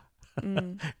cinematographer.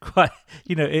 Quite,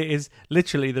 you know, it is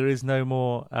literally, there is no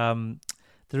more...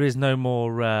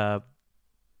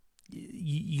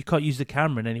 you can't use the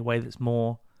camera in any way that's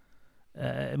more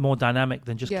dynamic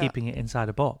than just keeping it inside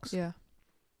a box. Yeah.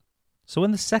 So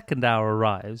when the second hour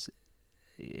arrives,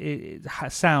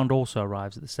 sound also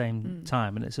arrives at the same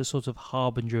time, and it's a sort of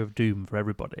harbinger of doom for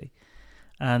everybody.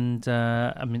 And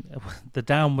I mean, the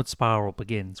downward spiral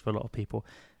begins for a lot of people.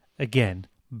 Again,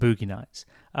 Boogie Nights.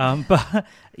 But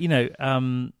you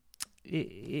know.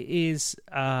 It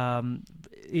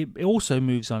also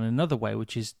moves on in another way,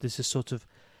 which is this is sort of,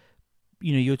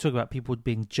 you know, you're talking about people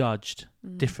being judged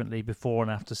differently before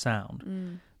and after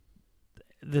sound.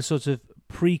 The sort of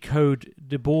pre-code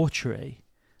debauchery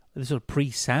the sort of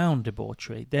pre-sound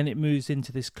debauchery. Then it moves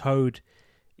into this code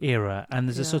era, and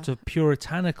there's a sort of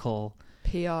puritanical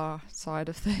PR side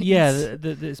of things. Yeah,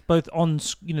 that's both on,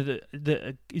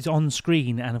 that is on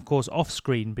screen and of course off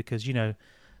screen, because the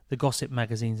gossip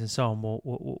magazines and so on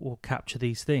will capture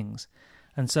these things,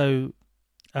 and so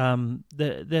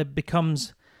there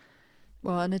becomes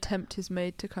an attempt is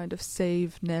made to kind of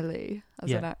save Nellie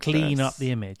as an actress, clean up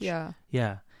the image. Yeah.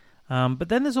 But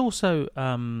then there's also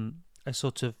a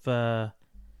sort of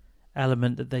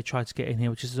element that they try to get in here,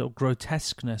 which is a sort of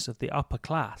grotesqueness of the upper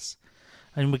class.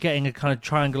 And we're getting a kind of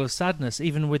triangle of sadness,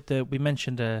 even with we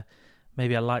mentioned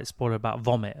maybe a light spoiler about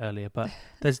vomit earlier, but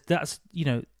there's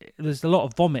a lot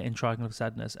of vomit in Triangle of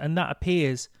Sadness, and that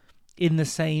appears in the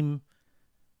same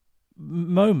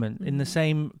moment, in the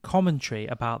same commentary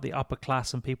about the upper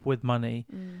class and people with money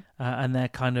and their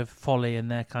kind of folly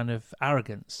and their kind of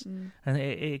arrogance. And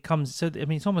it comes, so I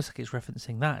mean, it's almost like it's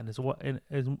referencing that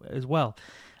as well.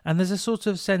 And there's a sort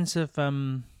of sense of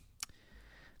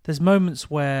there's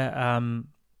moments where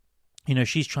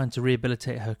she's trying to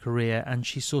rehabilitate her career, and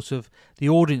she's sort of, the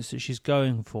audience that she's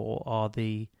going for are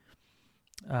the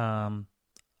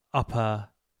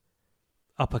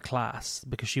upper class,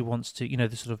 because she wants to,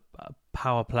 the sort of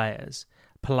power players,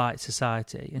 polite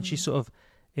society, and she sort of,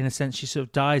 in a sense, she sort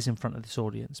of dies in front of this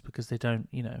audience because they don't,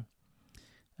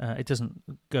 it doesn't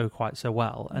go quite so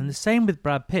well. And the same with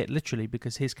Brad Pitt, literally,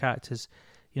 because his character's,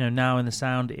 now in the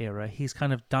sound era, he's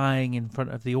kind of dying in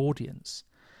front of the audience,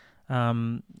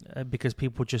 because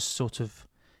people just sort of,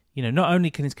 not only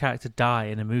can his character die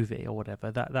in a movie or whatever,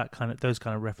 those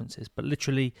kind of references, but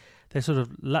literally there's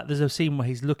a scene where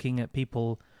he's looking at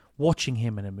people watching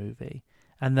him in a movie,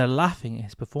 and they're laughing at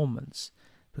his performance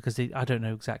because I don't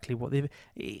know exactly what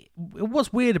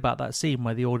what's weird about that scene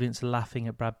where the audience are laughing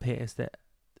at Brad Pitt is that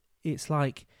it's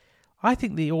like, I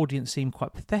think the audience seemed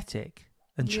quite pathetic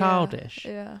and childish.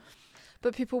 Yeah.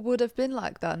 But people would have been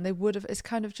like that, and they would have, it's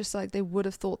kind of just like they would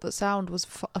have thought that sound was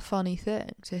a funny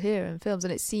thing to hear in films,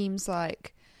 and it seems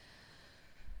like,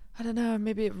 I don't know,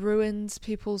 maybe it ruins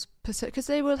people's perception, because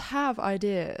they will have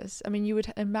ideas. I mean, you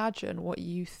would imagine what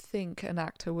you think an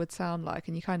actor would sound like,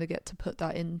 and you kind of get to put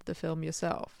that in the film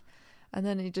yourself, and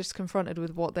then you're just confronted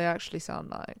with what they actually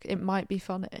sound like. It might be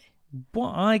funny.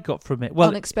 What I got from it,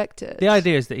 unexpected. The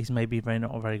idea is that he's maybe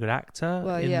not a very good actor.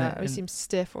 Well, or he seems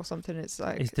stiff or something. It's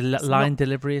like his line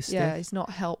delivery is stiff. Yeah, he's not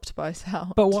helped by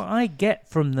sound. But what I get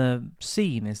from the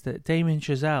scene is that Damien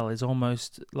Chazelle is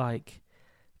almost like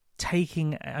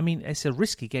taking. I mean, it's a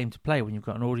risky game to play when you've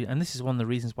got an audience, and this is one of the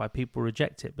reasons why people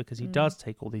reject it, because he does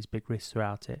take all these big risks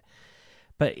throughout it.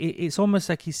 But it's almost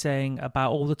like he's saying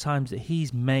about all the times that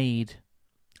he's made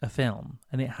a film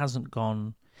and it hasn't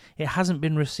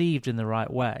been received in the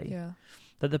right way. Yeah.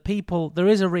 That there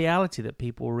is a reality that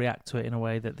people react to it in a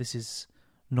way that this is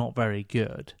not very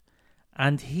good.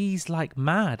 And he's like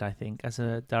mad, I think, as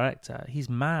a director. He's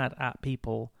mad at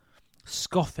people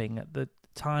scoffing at the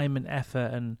time and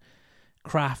effort and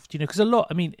craft, because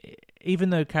even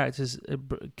though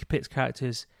Pitt's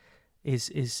characters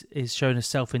is shown as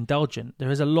self-indulgent, there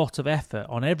is a lot of effort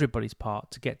on everybody's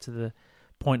part to get to the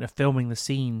point of filming the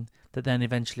scene that then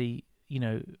eventually,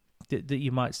 that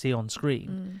you might see on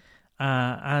screen.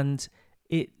 And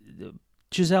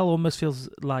Giselle almost feels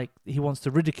like he wants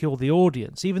to ridicule the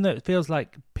audience, even though it feels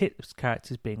like Pitt's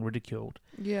character is being ridiculed.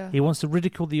 Yeah. He wants to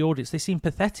ridicule the audience. They seem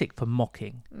pathetic for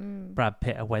mocking Brad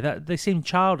Pitt away. They seem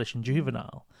childish and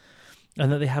juvenile,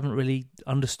 and that they haven't really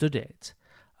understood it.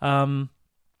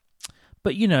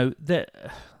 But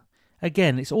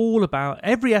again, it's all about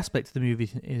every aspect of the movie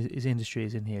industry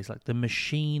is in here. It's like the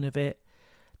machine of it,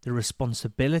 the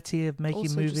responsibility of making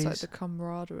also movies. Also just like the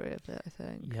camaraderie of it, I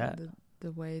think. Yeah.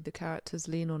 The way the characters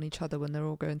lean on each other when they're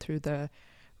all going through their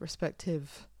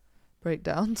respective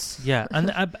breakdowns. Yeah,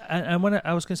 and when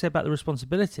I was going to say about the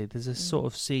responsibility, there's a sort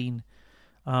of scene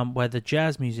where the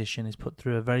jazz musician is put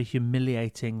through a very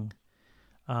humiliating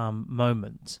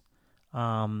moment,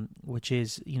 which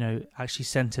is, actually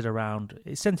centered around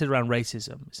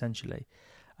racism, essentially.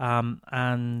 But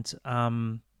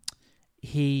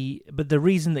the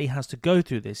reason that he has to go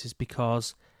through this is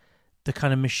because the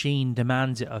kind of machine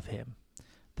demands it of him.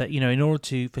 That, in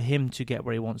order for him to get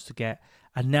where he wants to get,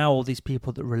 and now all these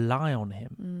people that rely on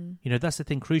him, that's the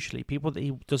thing, crucially, people that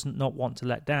he doesn't not want to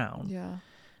let down. Yeah.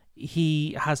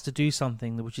 He has to do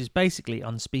something which is basically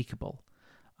unspeakable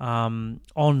on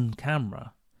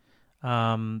camera.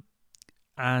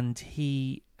 And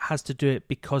he has to do it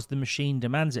because the machine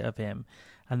demands it of him.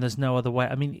 And there's no other way.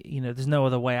 I mean, there's no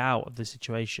other way out of the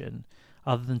situation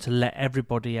other than to let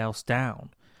everybody else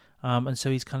down. And so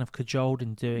he's kind of cajoled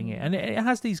in doing it. And it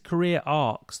has these career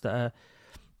arcs that are,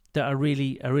 that are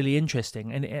really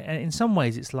interesting. And in some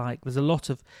ways, it's like there's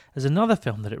another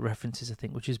film that it references, I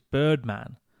think, which is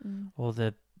Birdman, or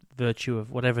the Virtue of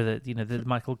whatever, the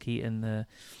Michael Keaton,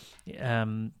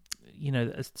 some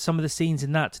of the scenes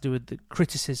in that to do with the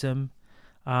criticism.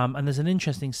 And there's an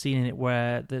interesting scene in it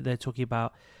where they're talking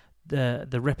about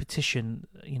the repetition,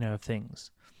 of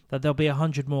things. That there'll be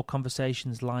 100 more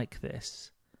conversations like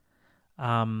this.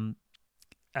 The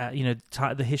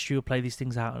history will play these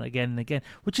things out and again,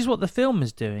 which is what the film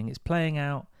is doing. It's playing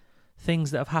out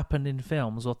things that have happened in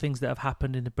films or things that have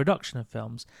happened in the production of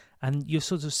films, and you're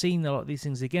sort of seeing a lot of these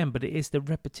things again. But it is the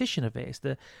repetition of it. It's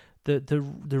the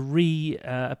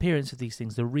reappearance of these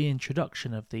things, the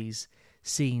reintroduction of these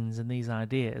scenes and these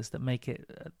ideas that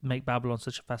make Babylon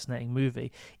such a fascinating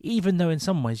movie. Even though in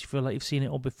some ways you feel like you've seen it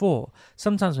all before.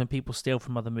 Sometimes when people steal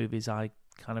from other movies, I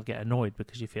kind of get annoyed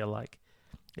because you feel like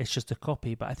it's just a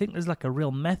copy. But I think there's like a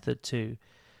real method to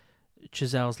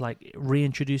Chazelle's like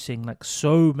reintroducing like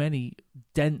so many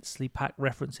densely packed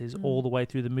references all the way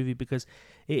through the movie, because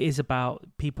it is about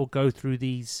people go through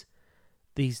these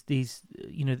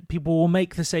people will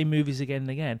make the same movies again and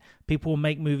again. People will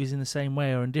make movies in the same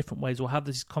way or in different ways, or have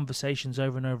these conversations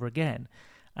over and over again.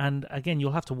 And again,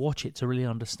 you'll have to watch it to really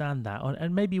understand that,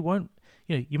 and maybe you won't.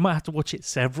 You might have to watch it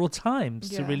several times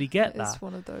to really get that. It's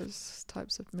one of those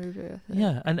types of movie, I think.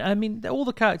 Yeah, and I mean, all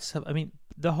the characters have. I mean,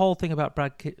 the whole thing about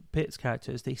Brad Pitt's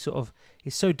character is that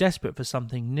he's so desperate for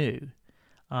something new.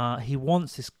 He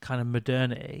wants this kind of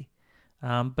modernity,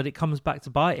 but it comes back to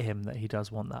bite him that he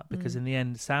does want that, because in the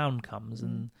end, sound comes,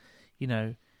 and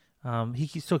he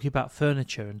keeps talking about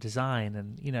furniture and design,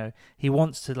 and he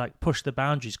wants to like push the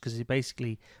boundaries because he's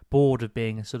basically bored of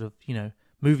being a sort of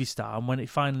movie star, and when it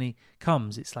finally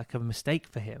comes, it's like a mistake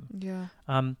for him. Yeah.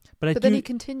 But then he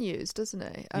continues, doesn't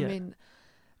he? I mean,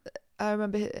 I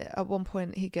remember at one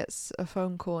point he gets a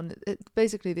phone call, and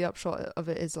basically the upshot of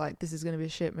it is like, this is going to be a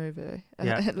shit movie.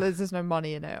 There's no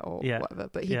money in it or whatever,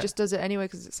 but he just does it anyway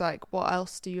because it's like, what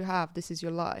else do you have? This is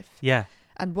your life. Yeah.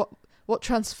 And what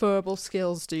transferable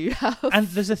skills do you have? And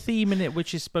there's a theme in it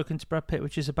which is spoken to Brad Pitt,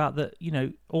 which is about that,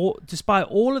 despite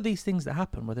all of these things that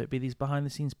happen, whether it be these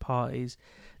behind-the-scenes parties,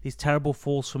 these terrible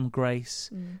falls from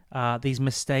grace, these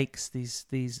mistakes,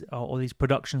 these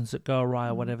productions that go awry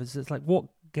or whatever, it's like what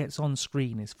gets on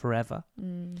screen is forever.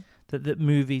 That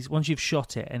movies, once you've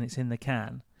shot it and it's in the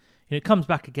can, it comes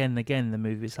back again and again in the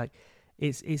movie. It's like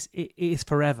it is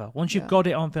forever. Once you've got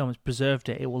it on film, it's preserved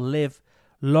it will live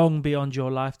long beyond your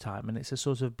lifetime, and it's a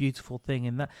sort of beautiful thing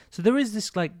in that. So there is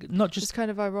this like, not just, it's kind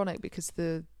of ironic because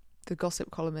the gossip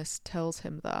columnist tells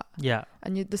him that,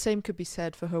 and the same could be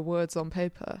said for her words on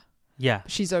paper.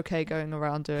 She's okay going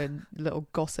around doing little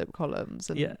gossip columns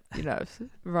and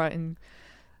writing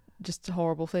just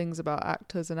horrible things about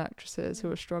actors and actresses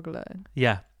who are struggling.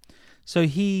 So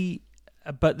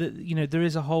there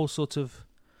is a whole sort of,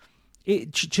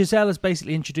 Chazelle has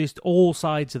basically introduced all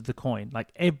sides of the coin, like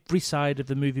every side of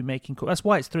the movie making coin. That's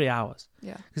why it's 3 hours.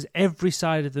 Because every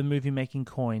side of the movie making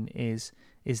coin is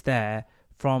there,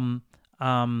 from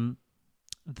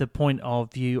the point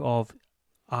of view of,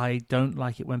 I don't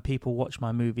like it when people watch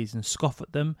my movies and scoff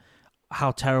at them.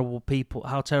 How terrible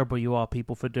you are,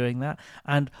 people, for doing that.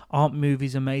 And aren't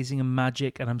movies amazing and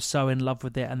magic? And I'm so in love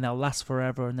with it, and they'll last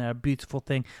forever, and they're a beautiful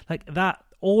thing. Like that,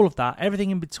 all of that,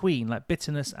 everything in between, like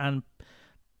bitterness and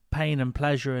pain and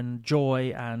pleasure and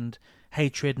joy and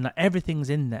hatred, and like, everything's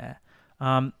in there.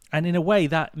 And in a way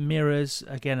that mirrors,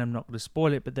 again, I'm not going to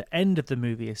spoil it, but the end of the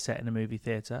movie is set in a movie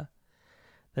theatre.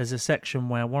 There's a section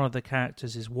where one of the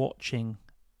characters is watching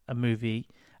a movie,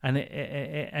 and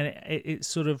it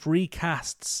sort of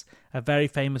recasts a very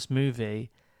famous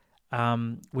movie,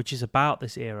 which is about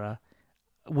this era,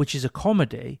 which is a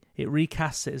comedy. It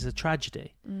recasts it as a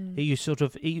tragedy.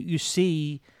 You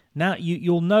see now,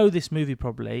 you'll know this movie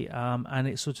probably, and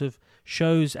it sort of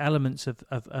shows elements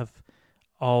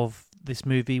of this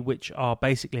movie which are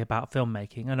basically about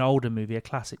filmmaking, an older movie, a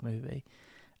classic movie,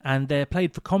 and they're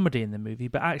played for comedy in the movie.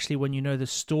 But actually, when you know the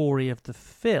story of the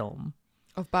film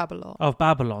of Babylon, and of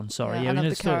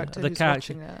the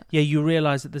character, you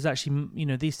realise that there's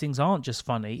actually, these things aren't just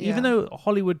funny, even though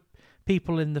Hollywood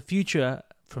people in the future,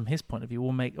 from his point of view,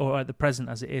 will make, or at the present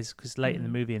as it is, because late in the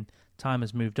movie and time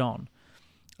has moved on,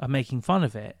 are making fun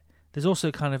of it. There's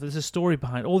also there's a story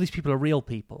behind all these people are real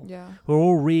people who are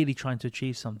all really trying to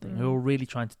achieve something, who are really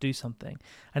trying to do something.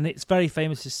 And it's very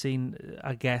famous, this scene,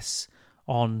 I guess,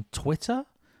 on Twitter,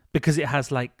 because it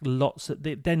has like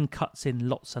it then cuts in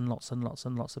lots and lots and lots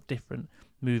and lots of different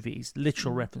movies,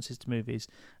 literal references to movies.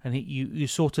 And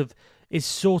it's sort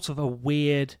of a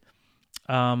weird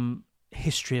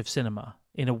history of cinema.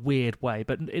 in a weird way,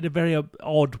 but in a very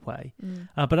odd way.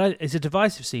 But it's a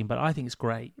divisive scene, but I think it's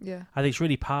great. Yeah. I think it's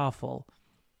really powerful.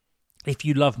 If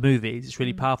you love movies, it's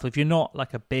really powerful. If you're not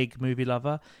like a big movie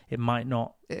lover, it might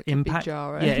not impact. Be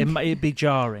jarring. Yeah, it'd be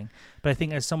jarring. But I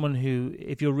think as someone who,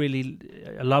 if you're really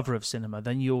a lover of cinema,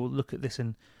 then you'll look at this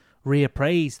and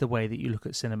reappraise the way that you look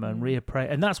at cinema and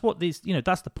reappraise. And that's what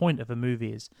that's the point of a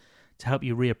movie, is to help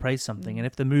you reappraise something. And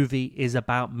if the movie is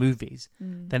about movies,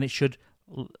 then it should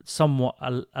somewhat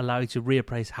allow you to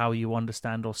reappraise how you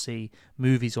understand or see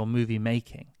movies or movie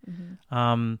making.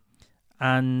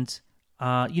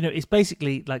 It's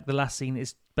basically like the last scene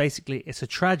is basically, it's a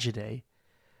tragedy,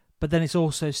 but then it's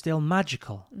also still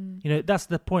magical. That's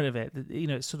the point of it.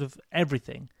 It's sort of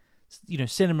everything.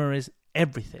 Cinema is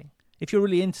everything. If you're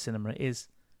really into cinema, it is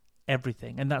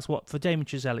everything. And that's what, for Damien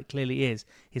Chazelle, it clearly is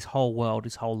his whole world,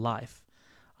 his whole life.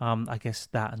 I guess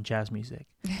that and jazz music.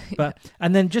 But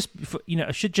and then just before,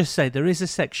 I should just say there is a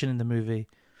section in the movie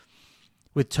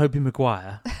with Tobey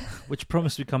Maguire, which I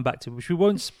promise we come back to, which we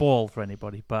won't spoil for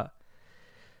anybody, but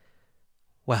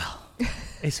well,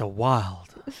 it's a wild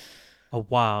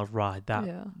ride,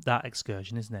 that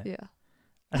excursion, isn't it? Yeah.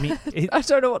 I mean, I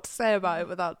don't know what to say about it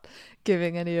without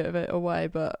giving any of it away,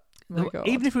 but my God.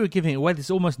 Even if we were giving it away,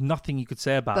 there's almost nothing you could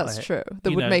say about it. That's true.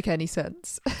 That would make any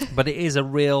sense. But it is a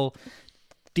real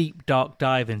deep, dark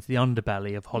dive into the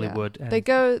underbelly of Hollywood. Yeah.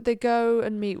 And They go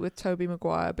and meet with Tobey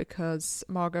Maguire because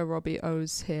Margot Robbie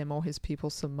owes him or his people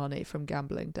some money from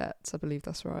gambling debts. I believe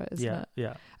that's right, isn't it?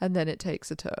 Yeah. And then it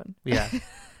takes a turn. Yeah.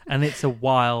 And it's a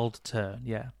wild turn,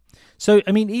 yeah. So,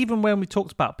 I mean, even when we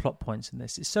talked about plot points in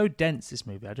this, it's so dense, this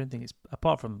movie. I don't think it's,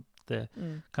 apart from the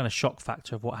kind of shock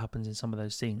factor of what happens in some of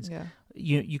those scenes,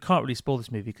 you can't really spoil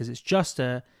this movie because it's just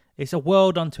it's a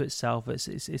world unto itself.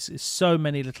 It's so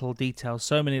many little details,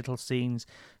 so many little scenes,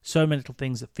 so many little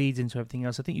things that feeds into everything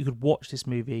else. I think you could watch this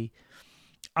movie.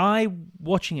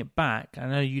 Watching it back, I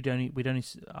know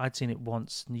I'd seen it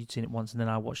once and you'd seen it once and then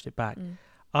I watched it back.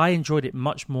 I enjoyed it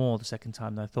much more the second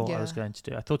time than I thought I was going to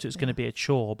do. I thought it was going to be a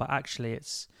chore, but actually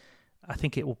I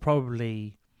think it will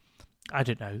probably, I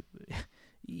don't know,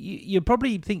 you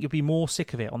probably think you'll be more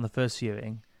sick of it on the first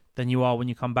viewing than you are when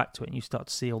you come back to it and you start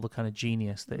to see all the kind of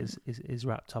genius that is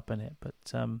wrapped up in it.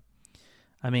 But,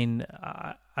 I mean,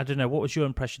 I don't know, what was your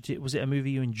impression? Was it a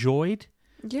movie you enjoyed?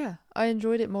 Yeah, I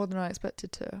enjoyed it more than I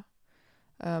expected to.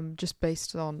 Just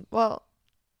based on, well,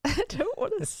 I don't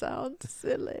want to sound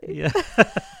silly. Yeah.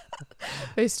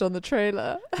 Based on the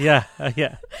trailer. Yeah.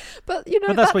 But,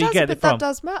 that's where you get it from. That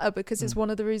does matter because it's one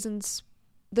of the reasons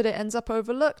that it ends up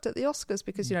overlooked at the Oscars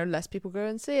because, less people go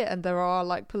and see it. And there are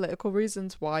like political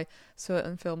reasons why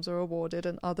certain films are awarded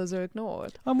and others are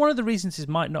ignored. And one of the reasons it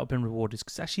might not have been rewarded is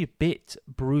because it's actually a bit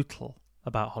brutal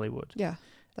about Hollywood. Yeah.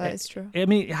 That is true. I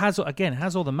mean, it has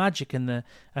all the magic and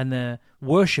the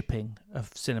worshipping of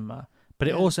cinema, but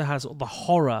it also has all the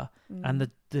horror and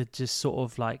the just sort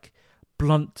of like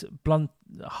blunt,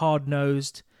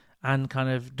 hard-nosed and kind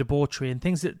of debauchery and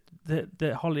things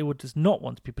that Hollywood does not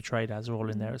want to be portrayed as are all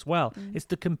in there as well. It's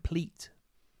the complete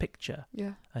picture.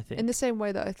 Yeah, I think. In the same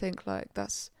way that I think like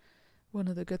that's one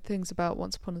of the good things about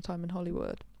Once Upon a Time in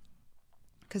Hollywood.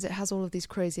 Because it has all of these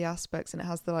crazy aspects and it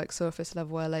has the like surface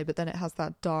level LA, but then it has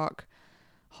that dark,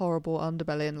 horrible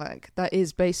underbelly and like that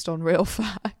is based on real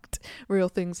fact, real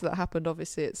things that happened.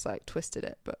 Obviously it's like twisted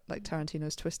it, but like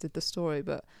Tarantino's twisted the story,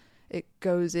 but it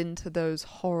goes into those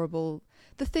horrible,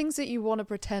 the things that you want to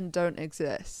pretend don't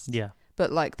exist. Yeah.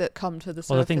 But like that come to the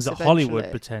surface. Or the things that eventually.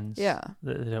 Hollywood pretends. Yeah.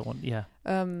 That they don't want. Yeah.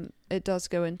 It does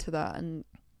go into that, and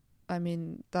I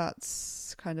mean,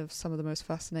 that's kind of some of the most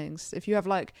fascinating. If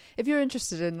you're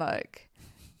interested in like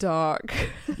dark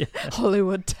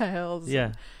Hollywood tales,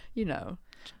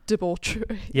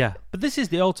 debauchery. Yeah, but this is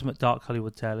the ultimate dark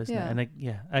Hollywood tale, isn't it? And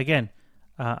again,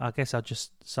 I guess I'll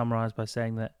just summarize by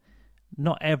saying that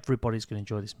not everybody's going to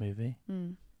enjoy this movie.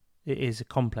 It is a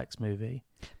complex movie.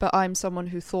 But I'm someone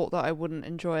who thought that I wouldn't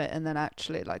enjoy it, and then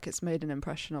actually, like, it's made an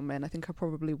impression on me, and I think I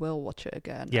probably will watch it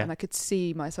again. Yeah. And I could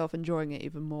see myself enjoying it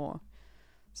even more.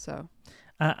 So.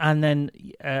 And then,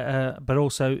 but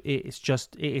also, it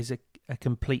is a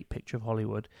complete picture of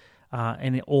Hollywood,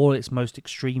 in all its most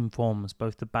extreme forms,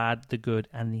 both the bad, the good,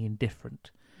 and the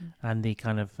indifferent, and the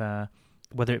kind of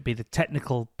whether it be the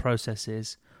technical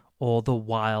processes or the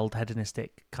wild,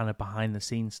 hedonistic kind of behind the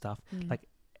scenes stuff, like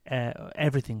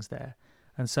everything's there.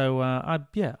 And so,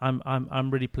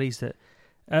 I'm really pleased that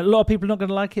a lot of people are not going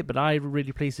to like it, but I'm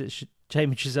really pleased that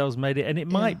Damien Chazelle's made it, and it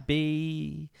might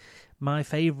be my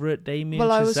favourite Damien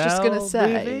Chazelle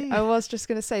movie. I was just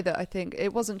going to say that I think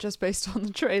it wasn't just based on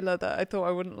the trailer that I thought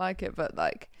I wouldn't like it, but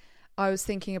like I was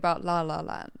thinking about La La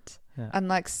Land, and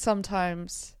like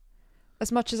sometimes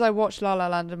as much as I watched La La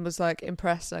Land and was like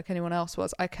impressed like anyone else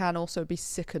was, I can also be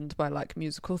sickened by like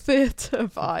musical theatre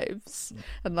vibes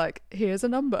and like here's a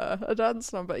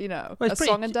dance number, you know, well, a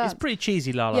song and dance. It's pretty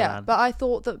cheesy, La La yeah, Land. but I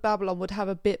thought that Babylon would have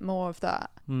a bit more of that.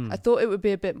 I thought it would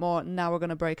be a bit more, now we're going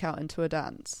to break out into a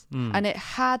dance. And it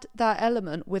had that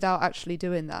element without actually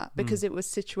doing that, because it was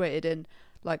situated in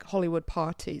like Hollywood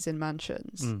parties in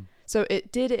mansions. So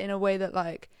it did it in a way that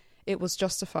like it was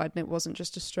justified and it wasn't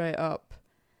just a straight up,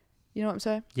 you know what I'm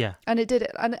saying? Yeah. And it did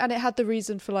it, and it had the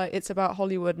reason for like, it's about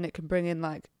Hollywood and it can bring in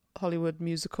like Hollywood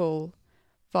musical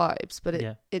vibes, but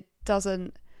it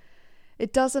doesn't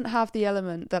have the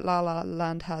element that La La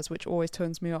Land has, which always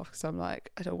turns me off, because I'm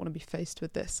like, I don't want to be faced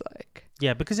with this. Like,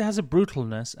 yeah, because it has a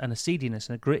brutalness and a seediness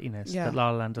and a grittiness that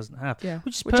La La Land doesn't have. Yeah,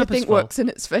 which is which purposeful. I think works in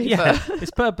its favour. Yeah, it's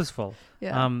purposeful.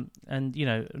 Yeah. And you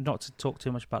know, not to talk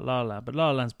too much about La La Land, but La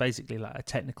La Land's basically like a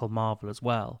technical marvel as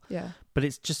well. Yeah. But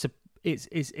it's just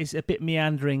it's a bit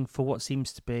meandering for what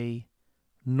seems to be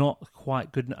not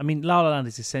quite good. I mean, La La Land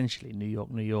is essentially New York,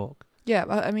 New York. Yeah,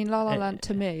 I mean, La La Land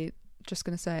to me, just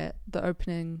gonna say it, the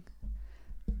opening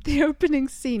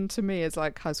scene to me is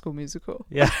like High School Musical.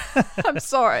 Yeah. I'm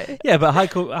sorry. Yeah, but High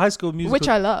School Musical, which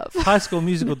I love. High School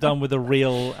Musical done with a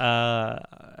real high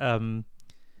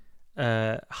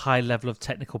level of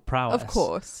technical prowess, of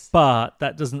course. But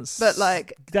that doesn't. But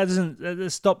like that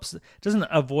doesn't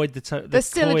avoid the. There's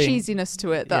still a cheesiness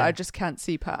to it that I just can't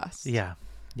see past. Yeah,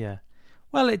 yeah.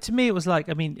 Well, to me, it was like,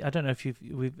 I mean, I don't know if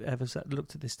we've ever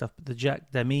looked at this stuff, but the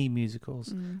Jack Demy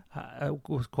musicals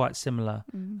was quite similar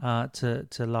to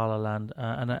La La Land,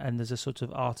 and there's a sort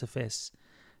of artifice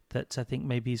that I think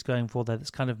maybe he's going for there that's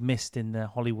kind of missed in the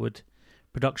Hollywood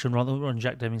production, rather than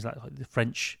Jack Demy's like the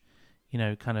French, you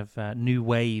know, kind of new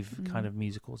wave kind of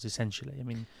musicals, essentially. I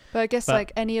mean, but I guess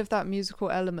like any of that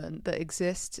musical element that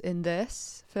exists in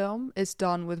this film is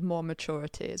done with more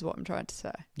maturity, is what I'm trying to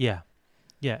say. Yeah.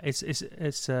 Yeah, it's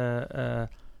a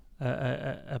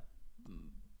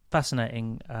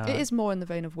fascinating. It is more in the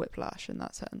vein of Whiplash in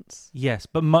that sense. Yes,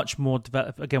 but much more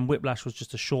developed. Again, Whiplash was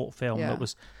just a short film that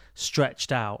was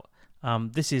stretched out.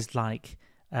 This is like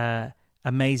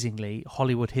amazingly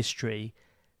Hollywood history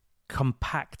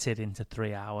compacted into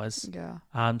 3 hours.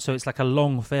 Yeah. So it's like a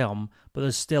long film, but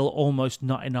there's still almost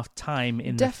not enough time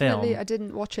in the film. Definitely, I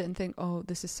didn't watch it and think, oh,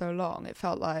 this is so long. It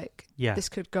felt like this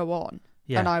could go on.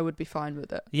 Yeah. And I would be fine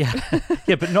with it. Yeah,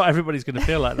 yeah, but not everybody's going to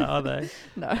feel like that, are they?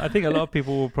 No. I think a lot of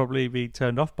people will probably be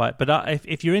turned off by it. But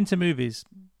if you're into movies,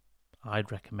 I'd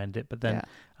recommend it. But then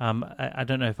I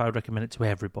don't know if I would recommend it to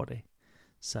everybody.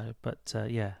 So, but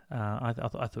I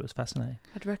thought it was fascinating.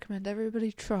 I'd recommend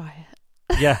everybody try it.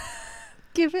 Yeah.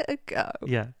 Give it a go.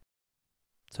 Yeah.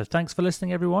 So thanks for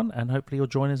listening, everyone. And hopefully you'll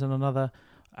join us on another,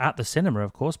 at the cinema,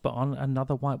 of course, but on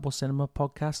another White Wall Cinema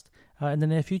podcast in the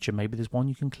near future. Maybe there's one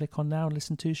you can click on now and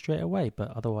listen to straight away.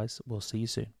 But otherwise, we'll see you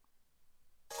soon.